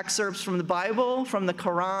read excerpts from the Bible, from the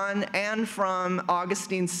Quran, and from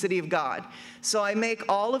Augustine's City of God. So I make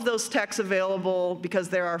all of those texts available because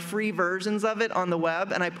there are free versions of it on the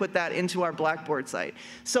web, and I put that into our Blackboard site.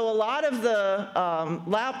 So a lot of the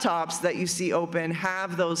laptops that you see open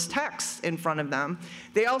have those texts in front of them.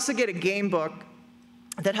 They also get a game book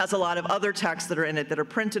that has a lot of other texts that are in it that are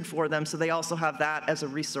printed for them, so they also have that as a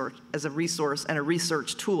resource and a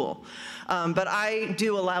research tool. But I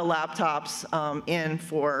do allow laptops in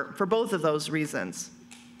for both of those reasons.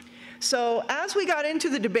 So as we got into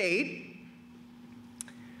the debate,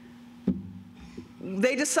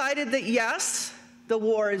 they decided that yes, the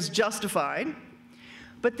war is justified,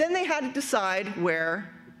 but then they had to decide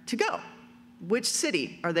where to go. Which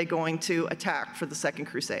city are they going to attack for the Second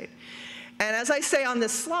Crusade? And as I say on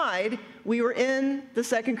this slide, we were in the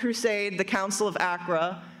Second Crusade, the Council of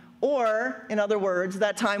Acre, or, in other words,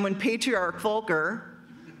 that time when Patriarch Volker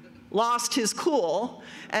lost his cool.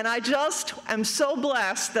 And I just am so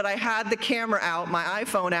blessed that I had the camera out, my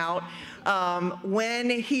iPhone out, when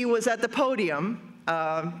he was at the podium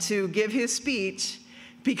to give his speech,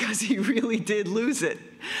 because he really did lose it.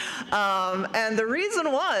 And the reason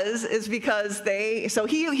is because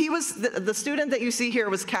he was, the student that you see here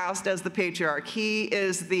was cast as the patriarch. He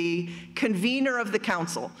is the convener of the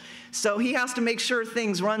council. So he has to make sure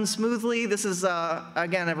things run smoothly. This is,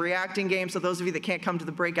 again, a reacting game, so those of you that can't come to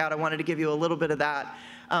the breakout, I wanted to give you a little bit of that.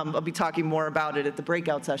 I'll be talking more about it at the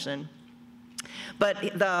breakout session.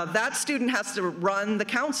 But that student has to run the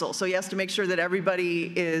council, so he has to make sure that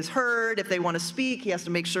everybody is heard. If they want to speak, he has to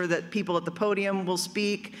make sure that people at the podium will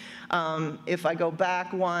speak. If I go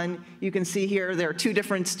back one, you can see here there are 2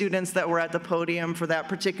 different students that were at the podium for that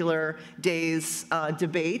particular day's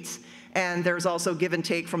debate. And there's also give and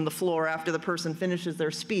take from the floor after the person finishes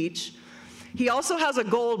their speech. He also has a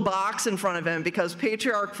gold box in front of him because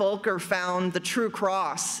Patriarch Volker found the true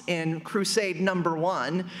cross in Crusade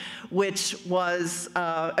 #1, which was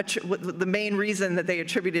the main reason that they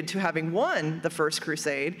attributed to having won the First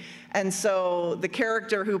Crusade. And so the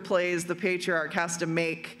character who plays the Patriarch has to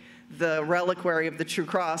make the reliquary of the true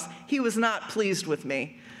cross. He was not pleased with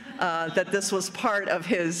me. That this was part of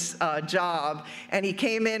his job. And he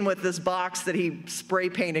came in with this box that he spray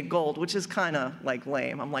painted gold, which is kind of like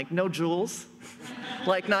lame. I'm like, no jewels,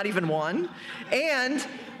 like not even one. And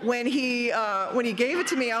when he gave it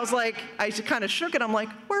to me, I was like, I kind of shook it. I'm like,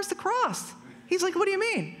 where's the cross? He's like, what do you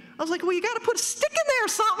mean? I was like, well, you got to put a stick in there or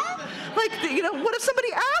something. Like, you know, what if somebody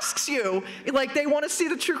asks you, like, they want to see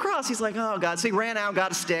the true cross? He's like, oh, God. So he ran out,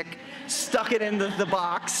 got a stick, stuck it in the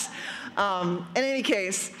box. In any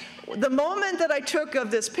case, the moment that I took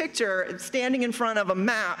of this picture, standing in front of a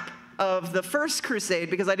map of the First Crusade,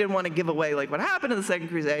 because I didn't want to give away like what happened in the Second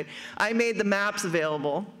Crusade, I made the maps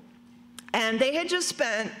available. And they had just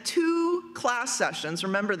spent 2 class sessions,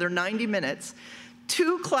 remember they're 90 minutes,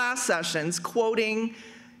 2 class sessions quoting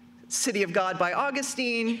City of God by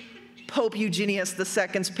Augustine, Pope Eugenius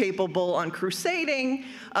II's papal bull on crusading,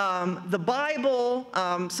 the Bible,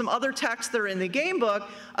 some other texts that are in the game book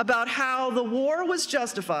about how the war was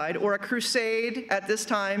justified, or a crusade at this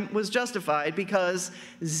time was justified, because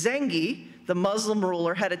Zengi, the Muslim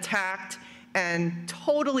ruler, had attacked and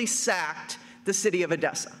totally sacked the city of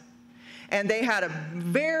Edessa. And they had a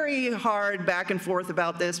very hard back and forth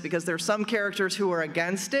about this because there are some characters who are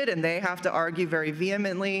against it and they have to argue very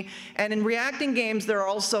vehemently. And in reacting games, there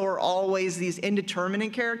also are always these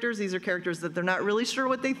indeterminate characters. These are characters that they're not really sure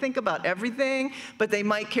what they think about everything, but they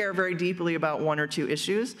might care very deeply about 1 or 2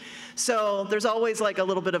 issues. So there's always like a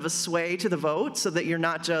little bit of a sway to the vote so that you're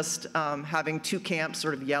not just having 2 camps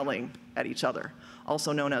sort of yelling at each other,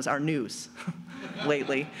 also known as our news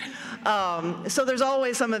lately. So there's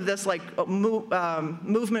always some of this like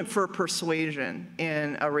movement for persuasion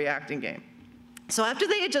in a reacting game. So after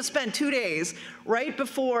they had just spent 2 days, right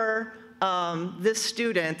before this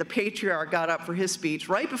student, the patriarch, got up for his speech,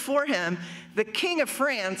 right before him, the King of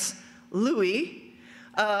France, Louis,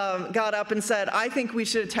 got up and said, I think we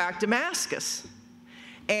should attack Damascus.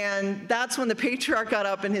 And that's when the patriarch got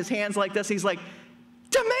up in his hands like this. He's like,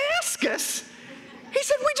 Damascus? He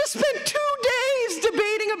said, we just spent 2 days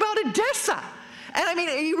debating about Edessa. And I mean,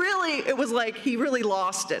 it was like, he really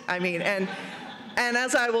lost it. I mean, and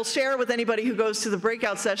as I will share with anybody who goes to the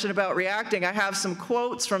breakout session about reacting, I have some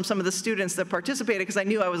quotes from some of the students that participated because I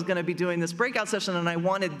knew I was going to be doing this breakout session and I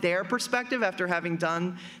wanted their perspective after having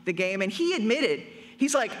done the game. And he admitted,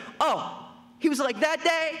 he's like, oh, he was like, that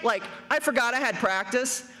day, like, I forgot I had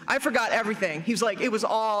practice. I forgot everything. He was like, it was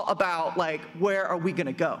all about, like, where are we going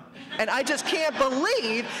to go? And I just can't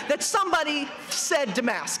believe that somebody said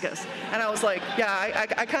Damascus. And I was like, yeah,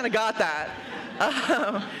 I kind of got that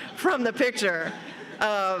from the picture.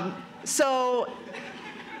 So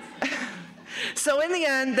in the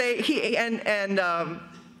end,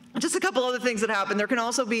 just a couple other things that happened. There can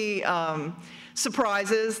also be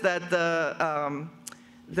surprises that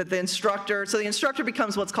the instructor, so the instructor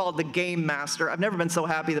becomes what's called the game master. I've never been so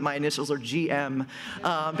happy that my initials are GM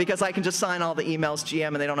because I can just sign all the emails GM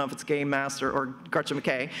and they don't know if it's game master or Gretchen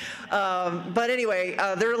McKay. But anyway,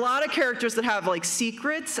 there are a lot of characters that have like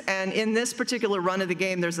secrets, and in this particular run of the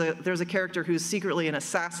game, there's a character who's secretly an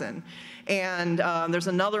assassin. And there's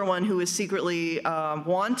another one who is secretly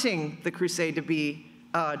wanting the crusade to be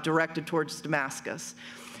directed towards Damascus.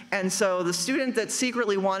 And so the student that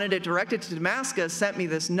secretly wanted it directed to Damascus sent me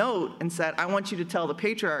this note and said, I want you to tell the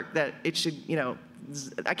patriarch that it should, you know,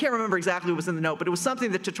 I can't remember exactly what was in the note, but it was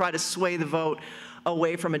something that to try to sway the vote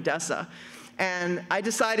away from Edessa. And I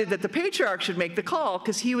decided that the patriarch should make the call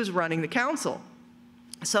because he was running the council.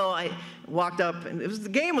 So I walked up, and the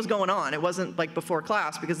game was going on. It wasn't like before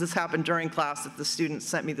class, because this happened during class that the student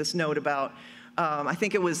sent me this note about, I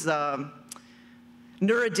think it was,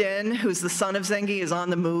 Nuruddin, who's the son of Zengi, is on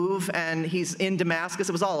the move, and he's in Damascus.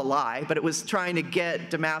 It was all a lie, but it was trying to get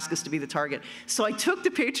Damascus to be the target. So I took the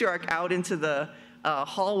patriarch out into the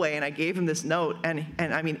hallway, and I gave him this note, and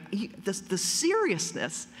I mean, the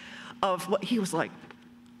seriousness of what he was like,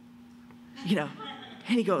 you know,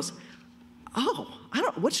 and he goes, oh,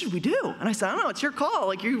 what should we do? And I said, I don't know, it's your call.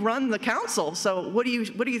 Like, you run the council, so what do you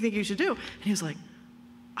think you should do? And he was like,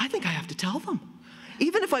 I think I have to tell them.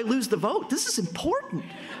 Even if I lose the vote, this is important.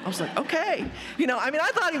 I was like, okay. You know, I mean, I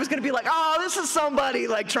thought he was gonna be like, oh, this is somebody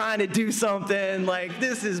like trying to do something, like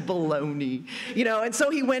this is baloney. You know, and so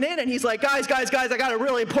he went in and he's like, guys, I got a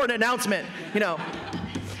really important announcement,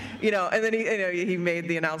 and then he made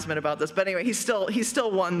the announcement about this. But anyway, he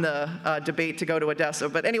still won the debate to go to Odessa.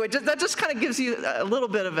 But anyway, that just kind of gives you a little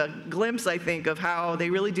bit of a glimpse, I think, of how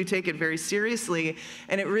they really do take it very seriously,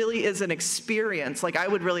 and it really is an experience. Like, I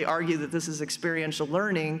would really argue that this is experiential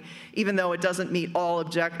learning, even though it doesn't meet all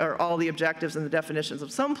the objectives and the definitions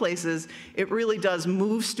of some places. It really does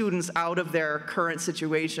move students out of their current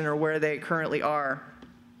situation or where they currently are.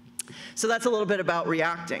 So that's a little bit about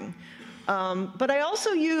reacting. But I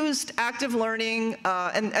also used active learning,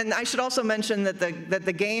 and I should also mention that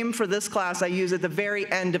the game for this class I use at the very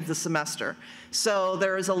end of the semester. So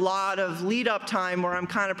there is a lot of lead-up time where I'm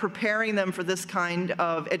kind of preparing them for this kind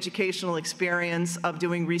of educational experience of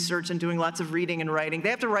doing research and doing lots of reading and writing. They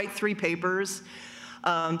have to write 3 papers.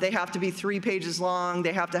 They have to be 3 pages long.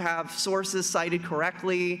 They have to have sources cited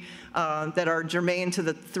correctly that are germane to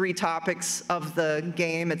the 3 topics of the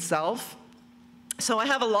game itself. So I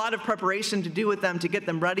have a lot of preparation to do with them to get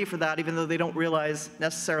them ready for that, even though they don't realize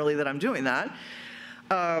necessarily that I'm doing that.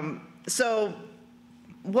 So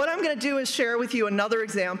what I'm going to do is share with you another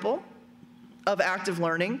example of active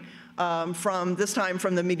learning from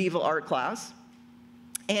the medieval art class.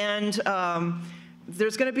 And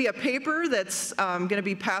there's going to be a paper that's going to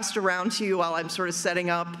be passed around to you while I'm sort of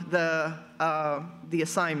setting up the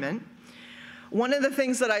assignment. One of the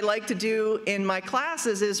things that I like to do in my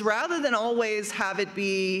classes is, rather than always have it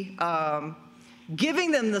be giving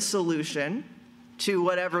them the solution to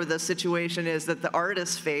whatever the situation is that the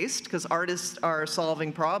artists faced, because artists are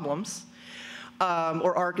solving problems,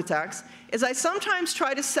 or architects, is I sometimes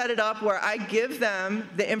try to set it up where I give them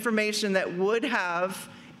the information that would have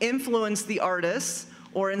influenced the artists,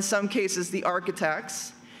 or in some cases the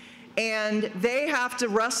architects, and they have to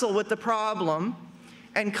wrestle with the problem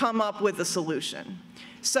and come up with a solution.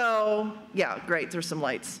 So, yeah, great, there's some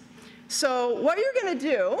lights. So what you're gonna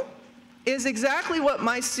do is exactly what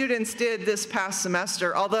my students did this past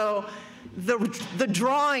semester, although the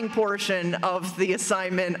drawing portion of the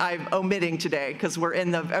assignment I'm omitting today, because we're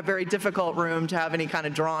in a very difficult room to have any kind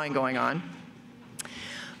of drawing going on.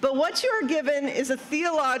 But what you are given is a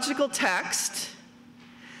theological text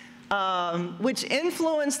which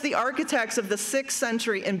influenced the architects of the 6th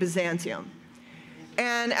century in Byzantium.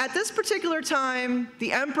 And at this particular time,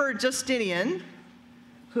 the Emperor Justinian,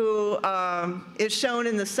 who is shown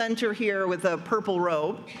in the center here with a purple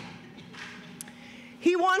robe,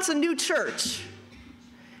 he wants a new church.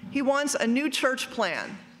 He wants a new church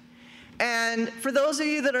plan. And for those of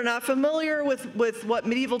you that are not familiar with what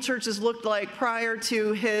medieval churches looked like prior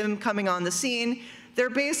to him coming on the scene, they're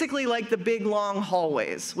basically like the big long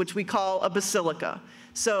hallways, which we call a basilica.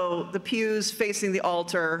 So the pews facing the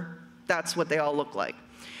altar, that's what they all look like.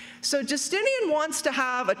 So Justinian wants to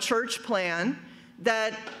have a church plan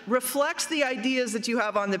that reflects the ideas that you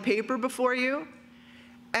have on the paper before you,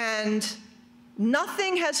 and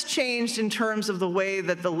nothing has changed in terms of the way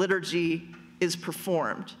that the liturgy is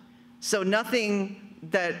performed. So nothing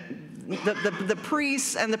that the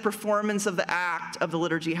priests and the performance of the act of the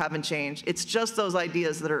liturgy haven't changed. It's just those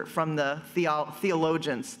ideas that are from the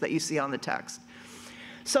theologians that you see on the text.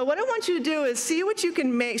 So what I want you to do is see what you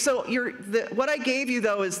can make. So what I gave you,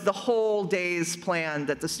 though, is the whole day's plan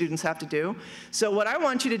that the students have to do. So what I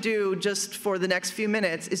want you to do just for the next few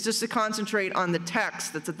minutes is just to concentrate on the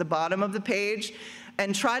text that's at the bottom of the page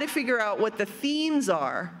and try to figure out what the themes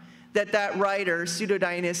are that writer,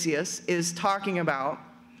 Pseudo-Dionysius, is talking about.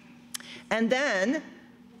 And then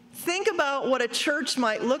think about what a church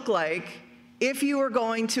might look like if you were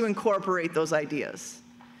going to incorporate those ideas.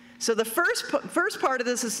 So the first part of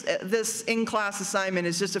this in-class assignment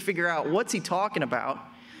is just to figure out what's he talking about,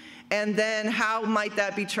 and then how might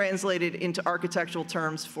that be translated into architectural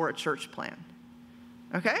terms for a church plan.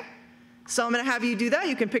 Okay? So I'm going to have you do that.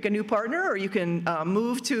 You can pick a new partner, or you can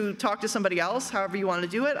move to talk to somebody else, however you want to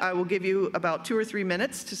do it. I will give you about 2 or 3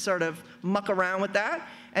 minutes to sort of muck around with that,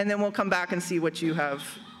 and then we'll come back and see what you have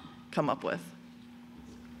come up with.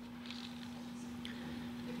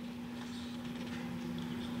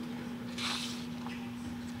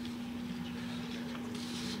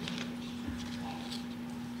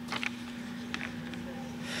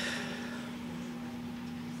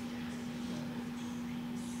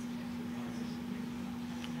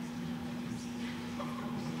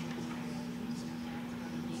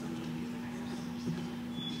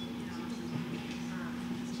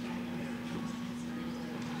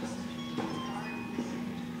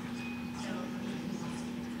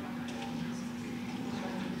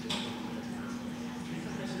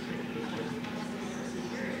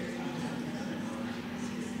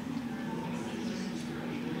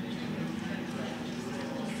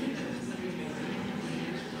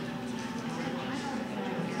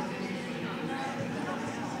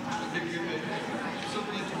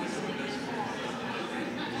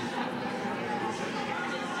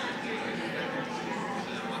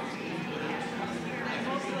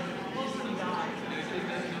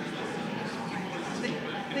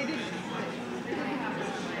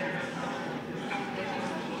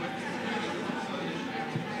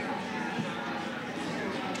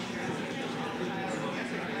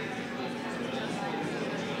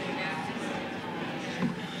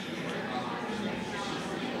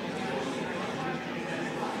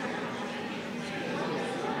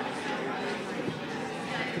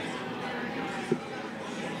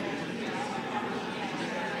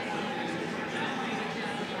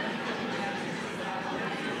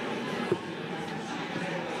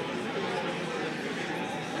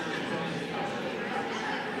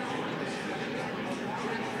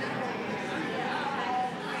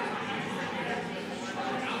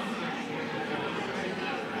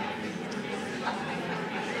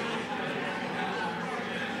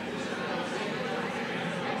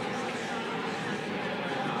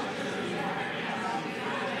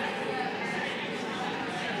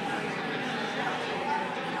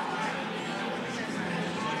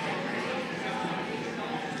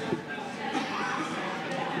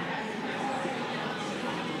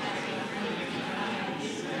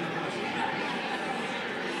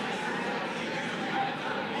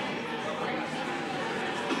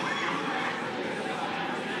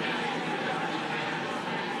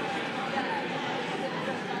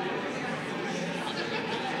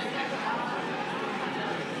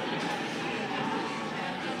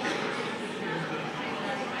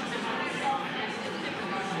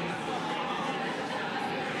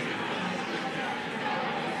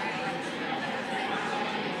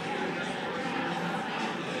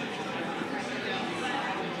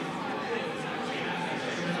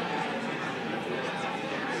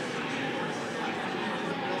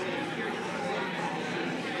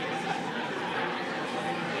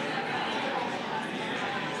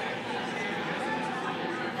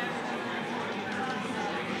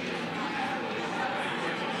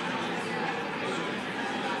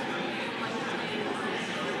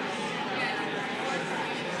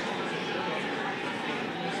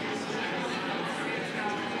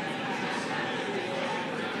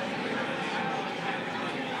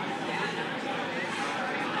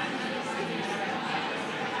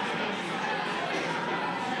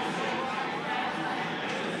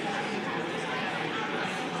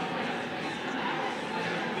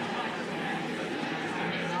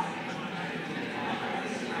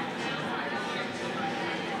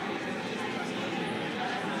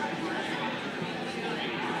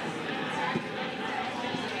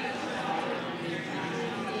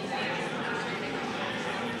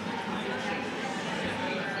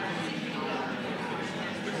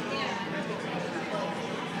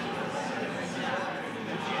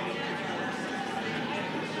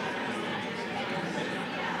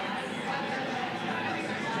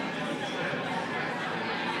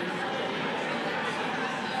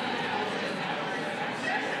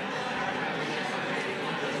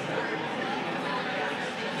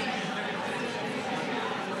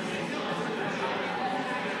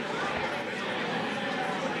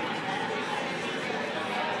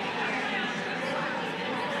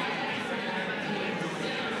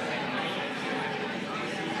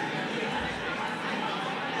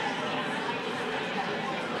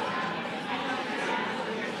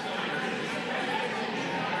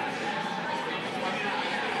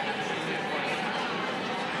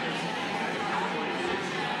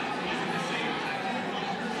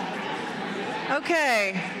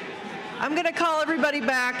 Okay, I'm going to call everybody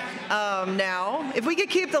back now. If we could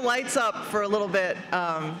keep the lights up for a little bit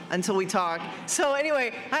until we talk. So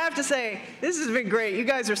anyway, I have to say, this has been great. You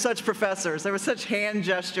guys are such professors. There were such hand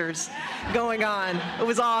gestures going on. It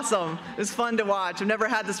was awesome. It was fun to watch. I've never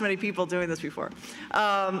had this many people doing this before.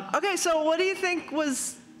 Okay, so what do you think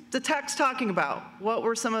was the text talking about? What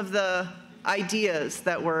were some of the ideas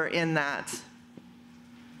that were in that?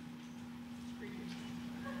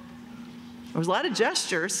 There was a lot of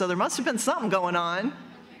gestures, so there must have been something going on.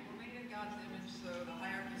 We're made in God's image, so the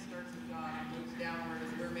hierarchy starts with God and moves downward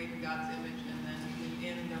as we're made in God's image, and then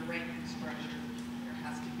within the ranking structure, there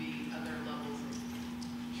has to be other levels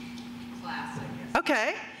of class, I guess.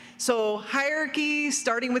 Okay, so hierarchy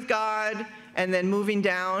starting with God and then moving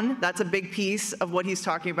down. That's a big piece of what he's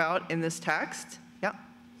talking about in this text. Yeah.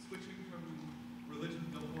 Switching from religion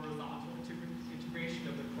to the horizontal integration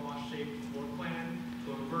of the cross-shaped floor plan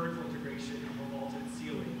to a vertical integration of a vaulted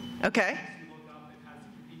ceiling. Okay. As you look up, it has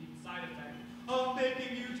the convenient side effect of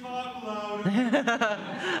making you talk louder.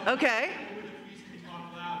 Okay. Only the priest can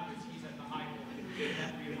talk loud because he's at the high point.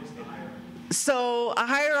 That reinforces the hierarchy. So a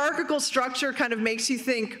hierarchical structure kind of makes you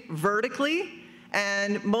think vertically.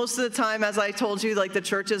 And most of the time, as I told you, like the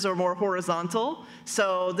churches are more horizontal.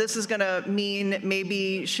 So this is going to mean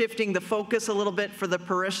maybe shifting the focus a little bit for the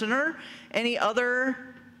parishioner. Any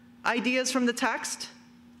other ideas from the text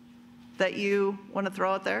that you want to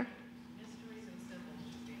throw out there? Mysteries and symbols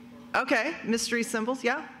should be important. Okay, mystery symbols,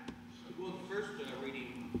 yeah? Well, the first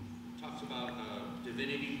reading talks about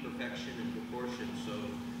divinity, perfection, and proportion. So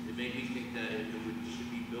it made me think that it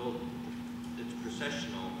should be built, it's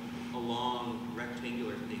processional, along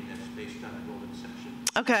rectangular thing that's based on a Roman section.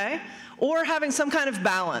 Okay, or having some kind of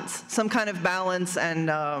balance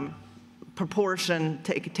and proportion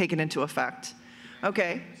taken into effect.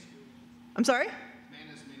 Okay, I'm sorry? Man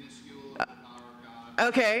is minuscule, the power of God.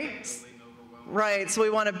 Okay, right, so we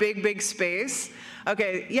want a big, big space.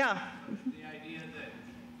 Okay, yeah. The idea that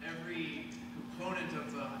every component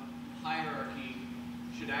of the hierarchy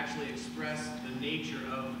should actually express the nature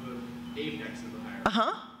of the apex of the hierarchy.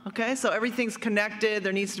 Uh-huh. Okay, so everything's connected.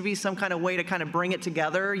 There needs to be some kind of way to kind of bring it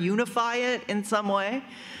together, unify it in some way.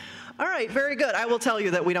 All right, very good. I will tell you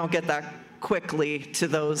that we don't get that quickly to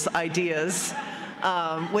those ideas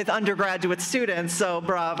with undergraduate students, so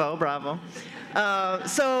bravo, bravo.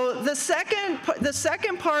 So the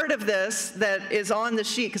second part of this that is on the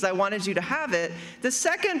sheet, because I wanted you to have it, the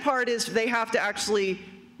second part is they have to actually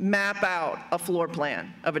map out a floor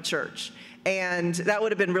plan of a church. And that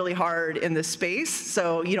would have been really hard in this space,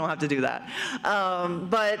 so you don't have to do that.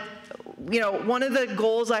 But you know, one of the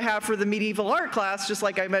goals I have for the medieval art class, just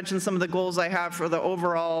like I mentioned some of the goals I have for the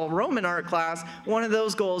overall Roman art class, one of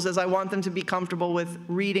those goals is I want them to be comfortable with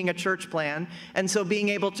reading a church plan. And so being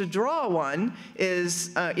able to draw one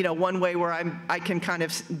is you know, one way where I can kind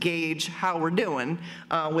of gauge how we're doing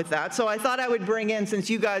with that. So I thought I would bring in, since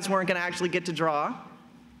you guys weren't going to actually get to draw,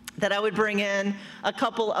 that I would bring in a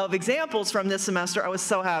couple of examples from this semester. I was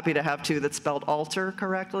so happy to have two that spelled altar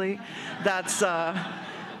correctly. That's,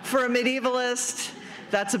 for a medievalist,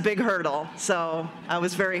 that's a big hurdle. So I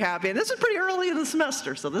was very happy. And this was pretty early in the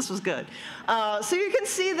semester, so this was good. So you can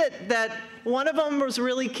see that one of them was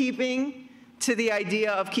really keeping to the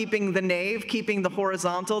idea of keeping the nave, keeping the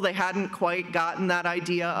horizontal. They hadn't quite gotten that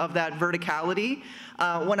idea of that verticality.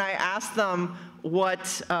 When I asked them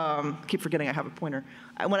what, keep forgetting I have a pointer.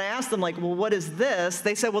 When I asked them, like, well, what is this?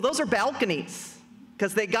 They said, well, those are balconies.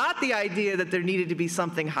 Because they got the idea that there needed to be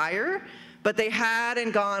something higher, but they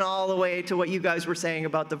hadn't gone all the way to what you guys were saying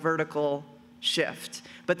about the vertical shift.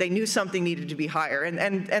 But they knew something needed to be higher.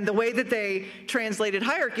 And the way that they translated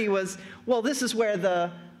hierarchy was, well, this is where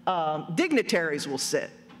the dignitaries will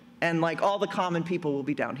sit. And like all the common people will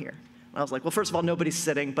be down here. I was like, well, first of all, nobody's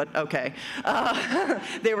sitting, but okay.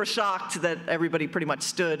 They were shocked that everybody pretty much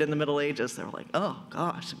stood in the Middle Ages. They were like, oh,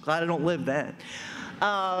 gosh, I'm glad I don't live then.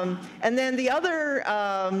 And then the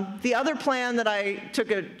other plan that I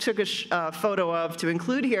took a photo of to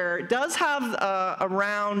include here does have a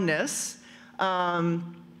roundness.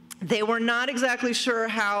 They were not exactly sure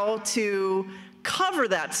how to cover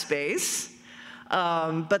that space.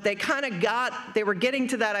 But they kind of they were getting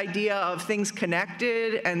to that idea of things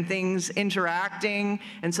connected and things interacting,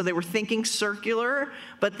 and so they were thinking circular,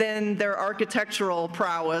 but then their architectural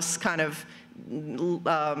prowess kind of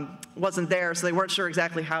wasn't there, so they weren't sure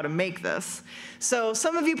exactly how to make this. So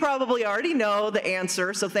some of you probably already know the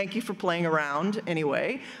answer, so thank you for playing around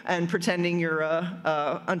anyway and pretending you're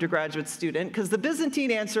a undergraduate student, because the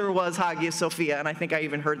Byzantine answer was Hagia Sophia, and I think I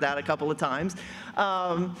even heard that a couple of times.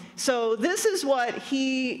 So this is what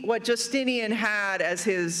Justinian had as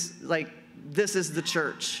his like this is the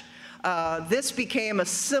church. This became a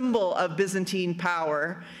symbol of Byzantine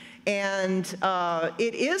power, and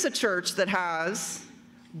it is a church that has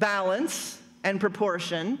balance and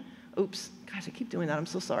proportion. Oops, gosh, I keep doing that, I'm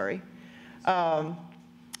so sorry.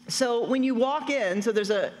 So when you walk in, so there's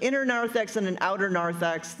an inner narthex and an outer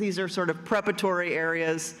narthex. These are sort of preparatory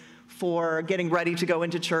areas for getting ready to go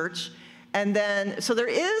into church. And then, so there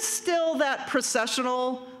is still that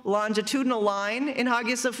processional longitudinal line in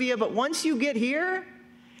Hagia Sophia, but once you get here,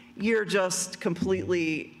 you're just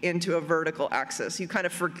completely into a vertical axis. You kind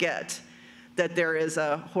of forget that there is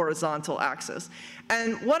a horizontal axis.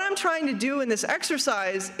 And what I'm trying to do in this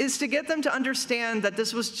exercise is to get them to understand that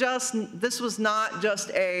this was not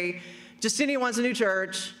just a, Justinian wants a new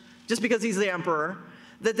church just because he's the emperor,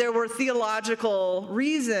 that there were theological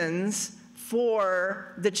reasons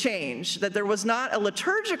for the change, that there was not a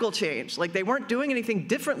liturgical change, like they weren't doing anything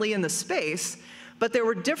differently in the space, but there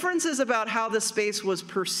were differences about how the space was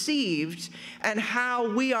perceived and how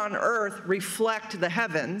we on earth reflect the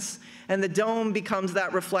heavens. And the dome becomes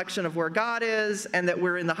that reflection of where God is, and that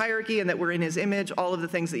we're in the hierarchy, and that we're in his image, all of the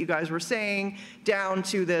things that you guys were saying, down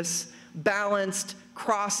to this balanced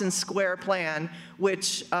cross and square plan,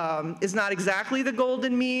 which is not exactly the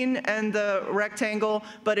golden mean and the rectangle,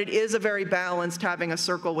 but it is a very balanced, having a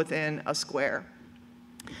circle within a square.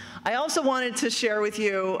 I also wanted to share with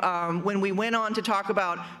you, when we went on to talk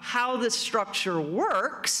about how this structure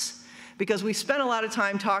works, because we spent a lot of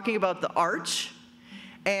time talking about the arch,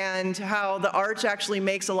 and how the arch actually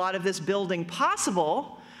makes a lot of this building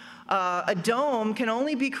possible. A dome can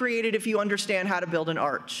only be created if you understand how to build an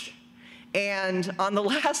arch. And on the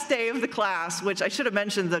last day of the class, which I should have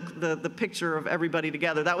mentioned the picture of everybody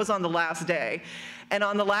together, that was on the last day. And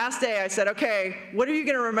on the last day, I said, okay, what are you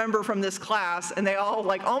going to remember from this class? And they all,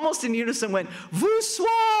 like, almost in unison went,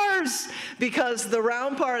 voussoirs! Because the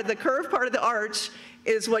round part, the curved part of the arch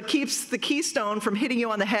is what keeps the keystone from hitting you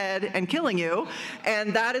on the head and killing you.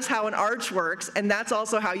 And that is how an arch works. And that's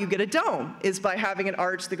also how you get a dome, is by having an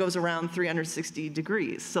arch that goes around 360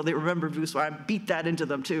 degrees. So they remembered voussoir. I beat that into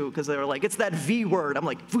them, too, because they were like, it's that V word. I'm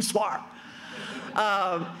like, voussoir.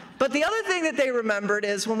 But the other thing that they remembered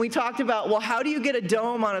is when we talked about, well, how do you get a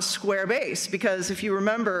dome on a square base? Because if you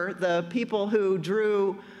remember, the people who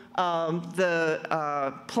drew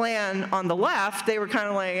the plan on the left, they were kind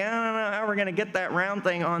of like, I don't know how we're going to get that round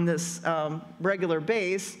thing on this regular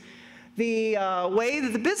base. The way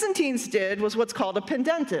that the Byzantines did was what's called a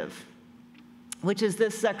pendentive, which is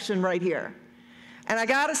this section right here. And I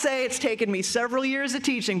got to say, it's taken me several years of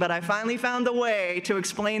teaching, but I finally found a way to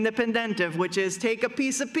explain the pendentive, which is take a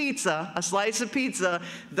piece of pizza, a slice of pizza,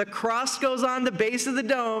 the crust goes on the base of the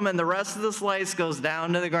dome, and the rest of the slice goes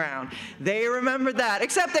down to the ground. They remembered that,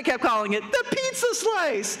 except they kept calling it the pizza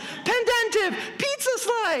slice, pendentive, pizza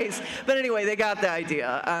slice. But anyway, they got the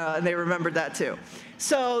idea, and they remembered that too.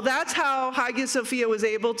 So that's how Hagia Sophia was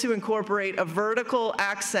able to incorporate a vertical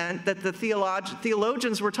accent that the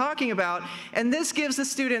theologians were talking about, and this gives the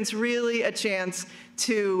students really a chance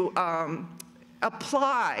to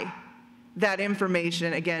apply that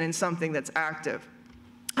information, again, in something that's active.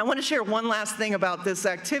 I want to share one last thing about this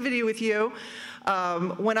activity with you.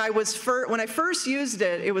 When I first used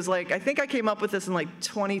it, it was like, I think I came up with this in like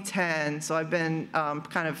 2010, so I've been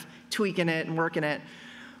kind of tweaking it and working it.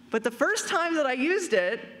 But the first time that I used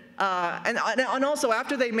it, and also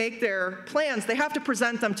after they make their plans, they have to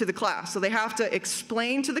present them to the class. So they have to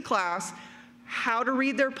explain to the class how to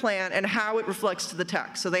read their plan and how it reflects to the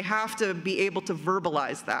text. So they have to be able to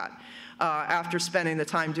verbalize that after spending the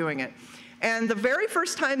time doing it. And the very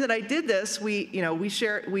first time that I did this, they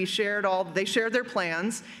shared their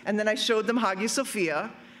plans, and then I showed them Hagia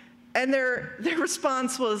Sophia, and their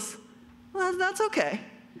response was, well, that's okay,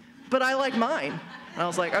 but I like mine. And I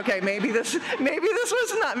was like, okay, maybe this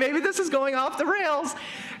is going off the rails.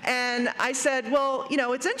 And I said, well,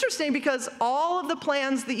 it's interesting because all of the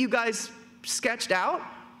plans that you guys sketched out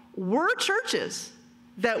were churches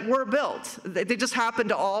that were built. They just happened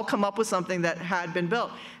to all come up with something that had been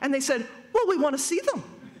built. And they said, well, we want to see them.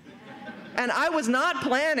 And I was not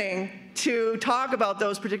planning to talk about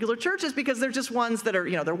those particular churches because they're just ones that are,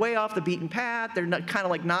 they're way off the beaten path. They're kind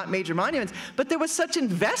of like not major monuments. But there was such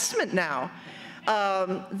investment now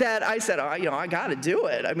that I said, I got to do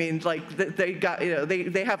it. I mean, like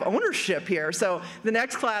they have ownership here. So the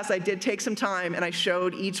next class I did take some time and I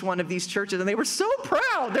showed each one of these churches, and they were so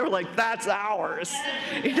proud. They were like, that's ours,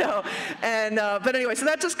 And but anyway, so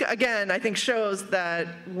that just again I think shows that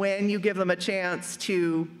when you give them a chance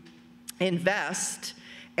to invest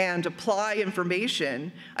and apply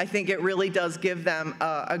information, I think it really does give them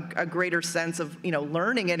a greater sense of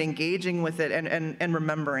learning and engaging with it and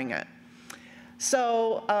remembering it.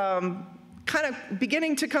 So kind of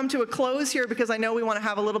beginning to come to a close here, because I know we want to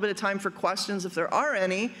have a little bit of time for questions if there are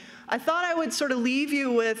any. I thought I would sort of leave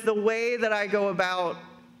you with the way that I go about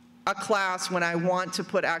a class when I want to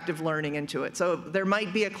put active learning into it. So there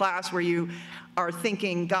might be a class where you are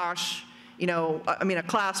thinking, gosh, you know, I mean, a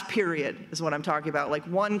class period is what I'm talking about, like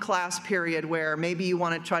one class period where maybe you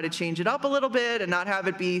want to try to change it up a little bit and not have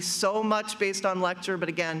it be so much based on lecture, but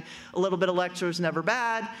again, a little bit of lecture is never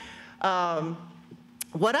bad.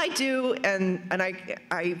 What I do, and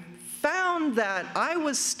I found that I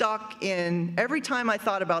was stuck in, every time I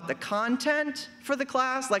thought about the content for the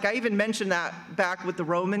class, like I even mentioned that back with the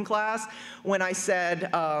Roman class, when I said,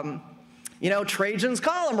 you know, Trajan's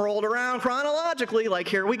column rolled around chronologically, like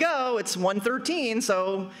here we go, it's 113,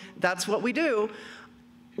 so that's what we do.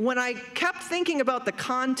 When I kept thinking about the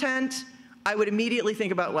content, I would immediately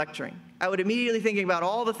think about lecturing. I would immediately think about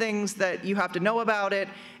all the things that you have to know about it,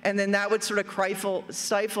 and then that would sort of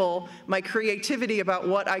stifle my creativity about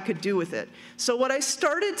what I could do with it. So what I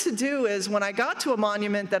started to do is, when I got to a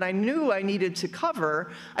monument that I knew I needed to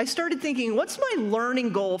cover, I started thinking, what's my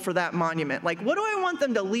learning goal for that monument? Like, what do I want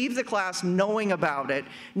them to leave the class knowing about it,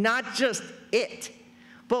 not just it,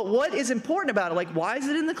 but what is important about it? Like, why is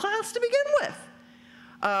it in the class to begin with?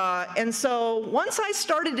 And so once I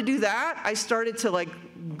started to do that, I started to like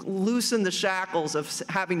loosen the shackles of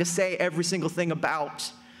having to say every single thing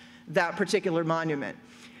about that particular monument.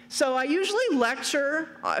 So I usually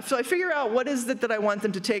lecture, so I figure out what is it that I want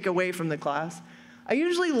them to take away from the class. I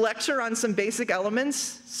usually lecture on some basic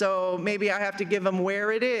elements, so maybe I have to give them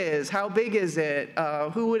where it is, how big is it,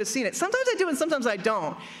 who would have seen it. Sometimes I do and sometimes I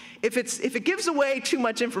don't. If it gives away too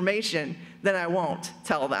much information, then I won't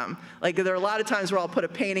tell them. Like, there are a lot of times where I'll put a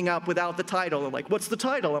painting up without the title. They're like, what's the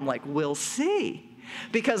title? I'm like, we'll see.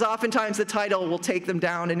 Because oftentimes the title will take them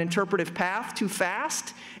down an interpretive path too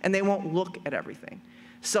fast, and they won't look at everything.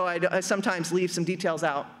 So I sometimes leave some details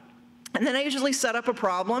out. And then I usually set up a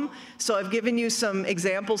problem. So I've given you some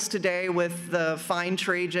examples today with the fine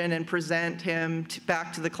Trajan and present him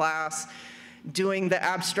back to the class, doing the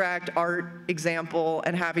abstract art example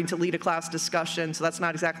and having to lead a class discussion. So that's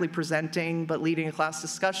not exactly presenting, but leading a class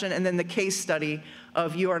discussion. And then the case study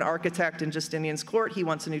of, you are an architect in Justinian's court, he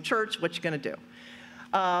wants a new church, what you gonna do?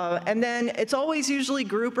 And then it's always usually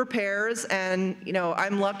group or pairs, and you know,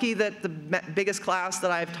 I'm lucky that the biggest class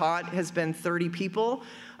that I've taught has been 30 people.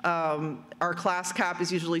 Our class cap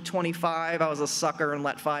is usually 25. I was a sucker and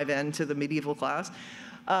let 5 in to the medieval class.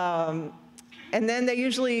 And then they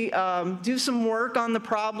usually do some work on the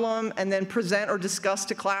problem and then present or discuss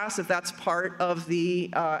to class if that's part of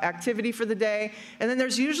the activity for the day. And then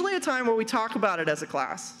there's usually a time where we talk about it as a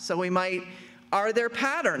class. So we might, are there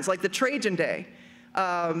patterns, like the Trajan Day?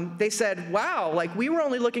 They said, wow, like we were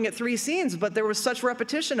only looking at 3 scenes, but there was such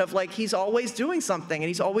repetition of like, he's always doing something and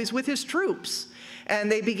he's always with his troops. And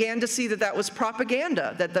they began to see that that was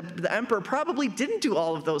propaganda, that the emperor probably didn't do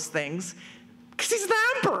all of those things because he's the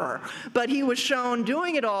emperor, but he was shown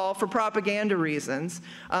doing it all for propaganda reasons.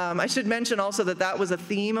 I should mention also that that was a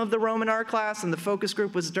theme of the Roman art class, and the focus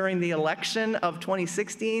group was during the election of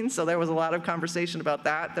 2016, so there was a lot of conversation about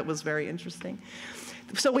that that was very interesting.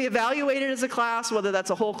 So we evaluated as a class, whether that's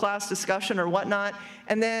a whole class discussion or whatnot,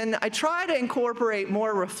 and then I try to incorporate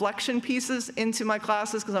more reflection pieces into my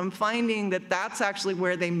classes because I'm finding that that's actually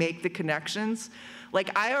where they make the connections.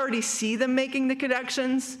 Like, I already see them making the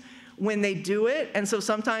connections when they do it, and so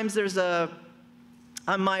sometimes there's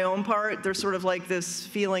on my own part, there's sort of like this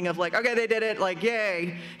feeling of like, okay, they did it, like,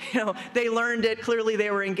 yay, you know, they learned it, clearly they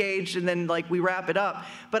were engaged, and then like we wrap it up.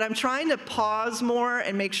 But I'm trying to pause more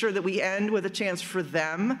and make sure that we end with a chance for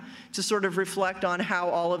them to sort of reflect on how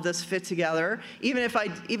all of this fit together, even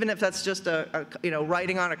if that's just you know,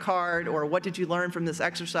 writing on a card, or what did you learn from this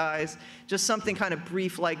exercise, just something kind of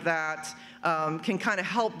brief like that. Can kind of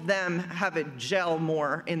help them have it gel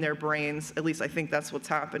more in their brains. At least I think that's what's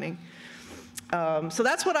happening. So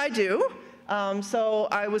that's what I do. So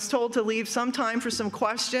I was told to leave some time for some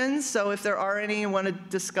questions. So if there are any you want to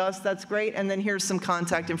discuss, that's great. And then here's some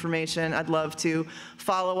contact information. I'd love to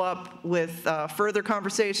follow up with further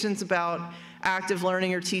conversations about active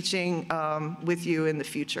learning or teaching with you in the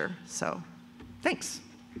future. So thanks.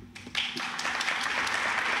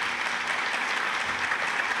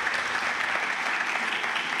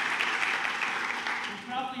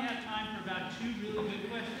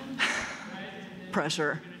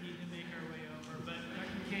 Pressure. We're going to need to make our way over, but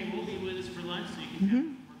Dr. McKay will be with us for lunch, so you can have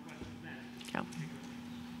more questions then.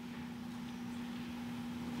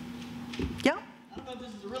 Yeah. I don't know if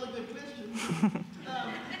this is a really good question.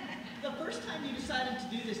 The first time you decided to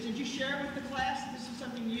do this, did you share with the class that this is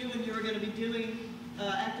something you and you were going to be doing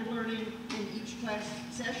active learning in each class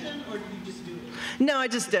session, or did you just do it? No, I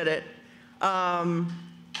just did it.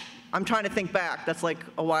 I'm trying to think back. That's like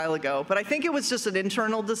a while ago. But I think it was just an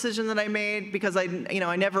internal decision that I made because I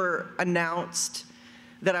never announced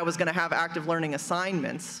that I was going to have active learning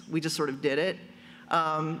assignments. We just sort of did it.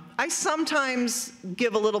 I sometimes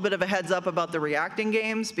give a little bit of a heads up about the reacting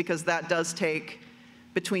games because that does take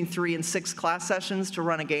between 3 and 6 class sessions to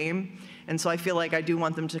run a game. And so I feel like I do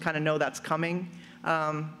want them to kind of know that's coming.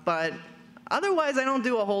 But otherwise, I don't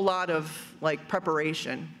do a whole lot of like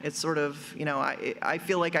preparation. It's sort of, I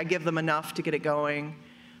feel like I give them enough to get it going.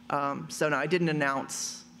 So no, I didn't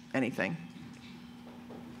announce anything.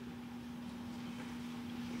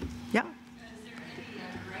 Yeah? Is there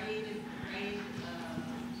any grade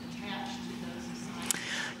attached to those assignments,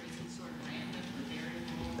 or is it sort of random or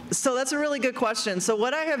variable? So that's a really good question. So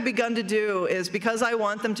what I have begun to do is, because I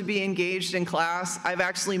want them to be engaged in class, I've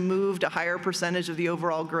actually moved a higher percentage of the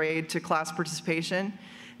overall grade to class participation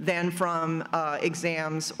than from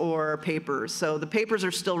exams or papers. So the papers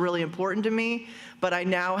are still really important to me, but I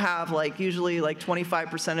now have usually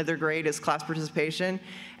 25% of their grade is class participation.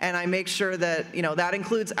 And I make sure that, that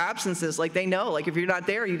includes absences. They know, if you're not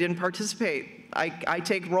there, you didn't participate. I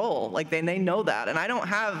take roll, they know that. And I don't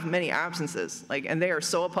have many absences, and they are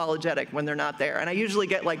so apologetic when they're not there. And I usually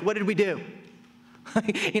get what did we do?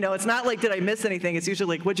 It's not did I miss anything? It's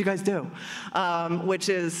usually what'd you guys do? Which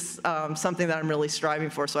is something that I'm really striving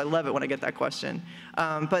for, so I love it when I get that question.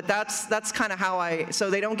 But that's kind of how so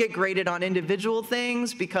they don't get graded on individual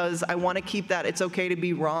things because I want to keep that it's okay to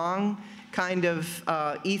be wrong kind of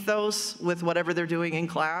ethos with whatever they're doing in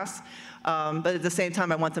class. But at the same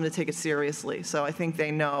time, I want them to take it seriously. So I think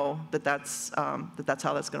they know that that's how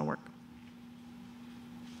that's going to work.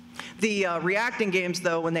 The reacting games,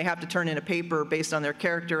 though, when they have to turn in a paper based on their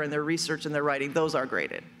character and their research and their writing, those are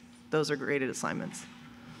graded. Those are graded assignments.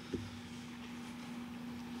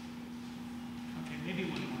 Okay, maybe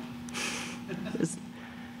one more.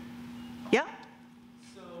 Yeah?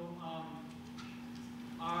 So,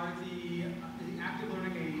 are the active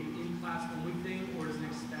learning a in-class only thing, or does it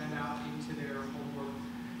expand out into their homework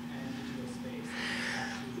and digital space?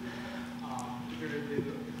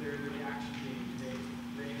 If they're in the reaction game,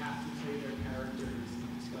 they have to play their characters in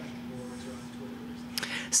discussion boards or on Twitter or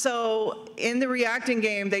something. So in the reacting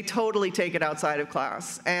game, they totally take it outside of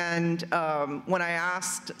class. And when I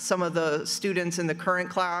asked some of the students in the current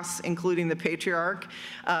class, including the patriarch,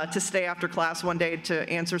 to stay after class one day to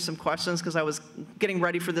answer some questions, because I was getting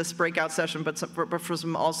ready for this breakout session, but for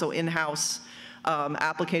some also in-house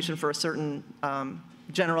application for a certain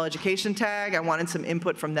general education tag, I wanted some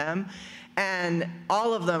input from them. And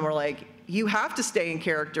all of them were like, you have to stay in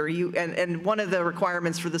character. And one of the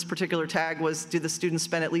requirements for this particular tag was, do the students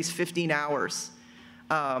spend at least 15 hours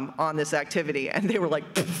on this activity? And they were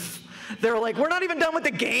like, pfft. They were like, we're not even done with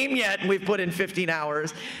the game yet, and we've put in 15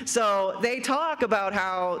 hours. So they talk about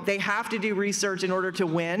how they have to do research in order to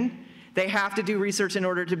win. They have to do research in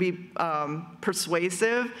order to be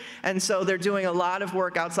persuasive. And so they're doing a lot of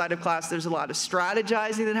work outside of class. There's a lot of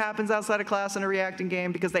strategizing that happens outside of class in a reacting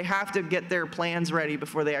game because they have to get their plans ready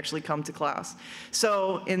before they actually come to class.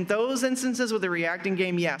 So in those instances with the reacting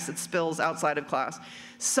game, yes, it spills outside of class.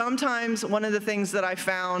 Sometimes one of the things that I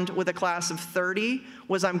found with a class of 30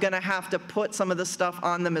 was I'm going to have to put some of the stuff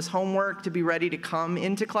on them as homework to be ready to come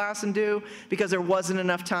into class and do, because there wasn't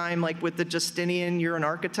enough time, like with the Justinian, you're an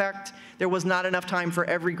architect, there was not enough time for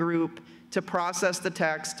every group to process the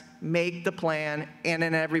text, make the plan, and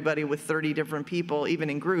then everybody with 30 different people, even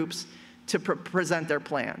in groups, to present their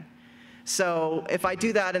plan. So if I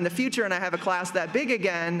do that in the future and I have a class that big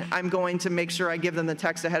again, I'm going to make sure I give them the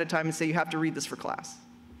text ahead of time and say, you have to read this for class.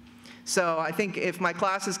 So I think if my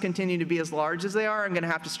classes continue to be as large as they are, I'm going to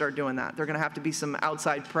have to start doing that. There are going to have to be some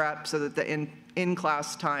outside prep so that the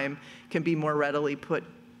in-class time can be more readily put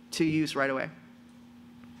to use right away.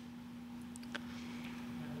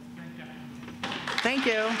 Thank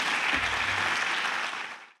you.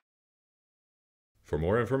 For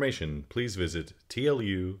more information, please visit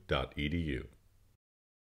tlu.edu.